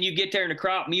 But then you get there in the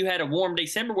crop and you had a warm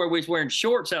December where we was wearing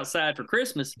shorts outside for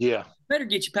Christmas. Yeah. Better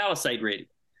get your Palisade ready.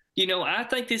 I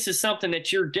think this is something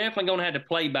that you're definitely going to have to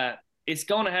play by. It's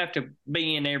going to have to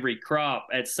be in every crop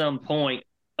at some point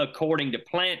according to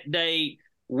plant date,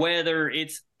 whether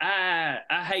it's, I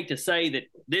hate to say that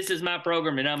this is my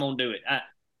program and I'm going to do it.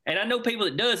 And I know people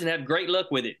that does and have great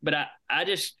luck with it, but I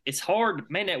just, it's hard,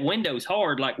 man, that window's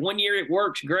hard. Like one year it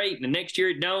works great and the next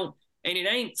year it don't. And it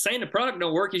ain't saying the product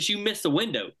don't work, it's you miss the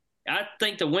window. I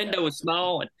think the window is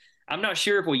small, and I'm not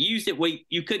sure if we used it.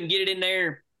 You couldn't get it in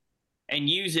there and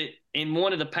use it in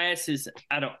one of the passes.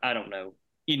 I don't know.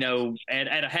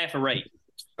 At a half a rate.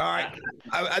 All right,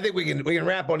 I think we can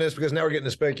wrap on this because now we're getting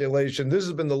to speculation. This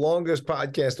has been the longest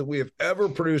podcast that we have ever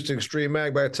produced at Extreme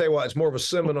Ag, but I tell you what, it's more of a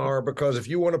seminar because if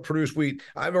you want to produce wheat,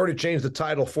 I've already changed the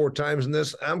title 4 times in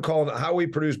this. I'm calling it How We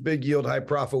Produce Big Yield, High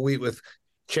Profit Wheat with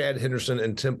Chad Henderson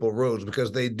and Temple Rhodes, because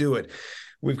they do it.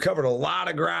 We've covered a lot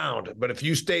of ground, but if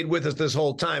you stayed with us this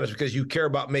whole time, it's because you care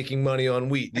about making money on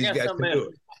wheat. These guys can do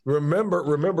it.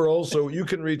 Remember also, you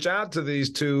can reach out to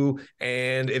these two,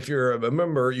 and if you're a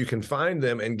member, you can find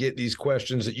them and get these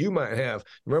questions that you might have.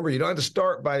 Remember, you don't have to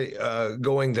start by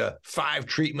going to 5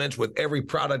 treatments with every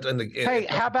product. Hey,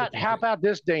 how about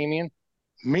this, Damian?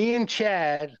 Me and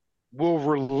Chad will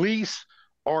release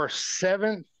our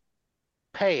 7th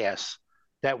pass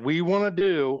that we want to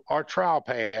do, our trial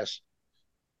pass,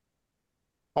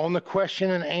 on the question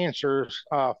and answers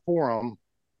forum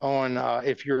on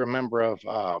if you're a member of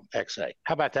XA.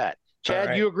 How about that? Chad,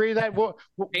 right. You agree that we'll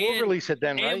release it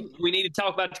then, right? We need to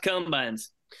talk about the combines.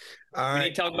 All right. We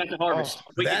need to talk about the harvest.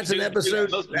 That's an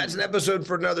episode. That's an episode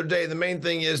for another day. The main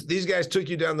thing is these guys took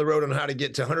you down the road on how to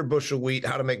get to 100 bushel wheat,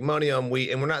 how to make money on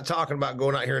wheat. And we're not talking about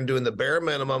going out here and doing the bare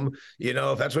minimum.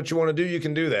 If that's what you want to do, you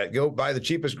can do that. Go buy the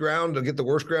cheapest ground to get the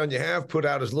worst ground you have, put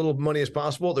out as little money as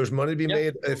possible. There's money to be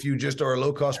made if you just are a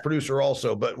low cost producer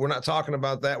also, but we're not talking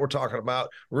about that. We're talking about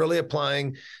really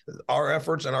applying our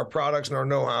efforts and our products and our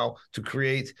know-how to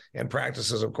create, and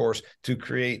practices, of course, to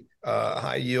create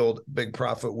high yield, big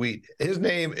profit wheat. His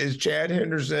name is Chad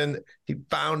Henderson,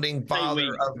 founding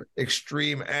father of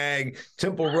Extreme Ag.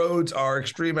 Temple Rhodes, our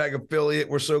Extreme Ag affiliate.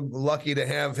 We're so lucky to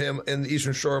have him in the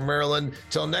Eastern Shore of Maryland.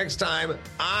 Till next time,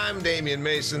 I'm Damian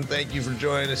Mason. Thank you for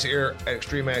joining us here at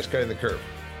Extreme Ag's Cutting the Curve.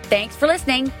 Thanks for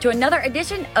listening to another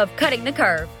edition of Cutting the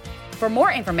Curve. For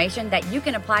more information that you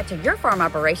can apply to your farm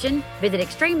operation, visit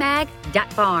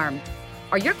extremeag.farm.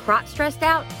 Are your crops stressed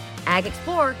out?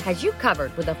 AgXplore has you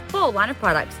covered with a full line of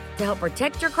products to help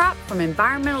protect your crop from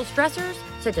environmental stressors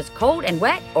such as cold and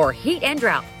wet or heat and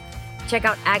drought. Check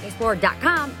out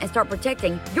AgXplore.com and start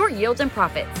protecting your yields and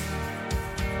profits.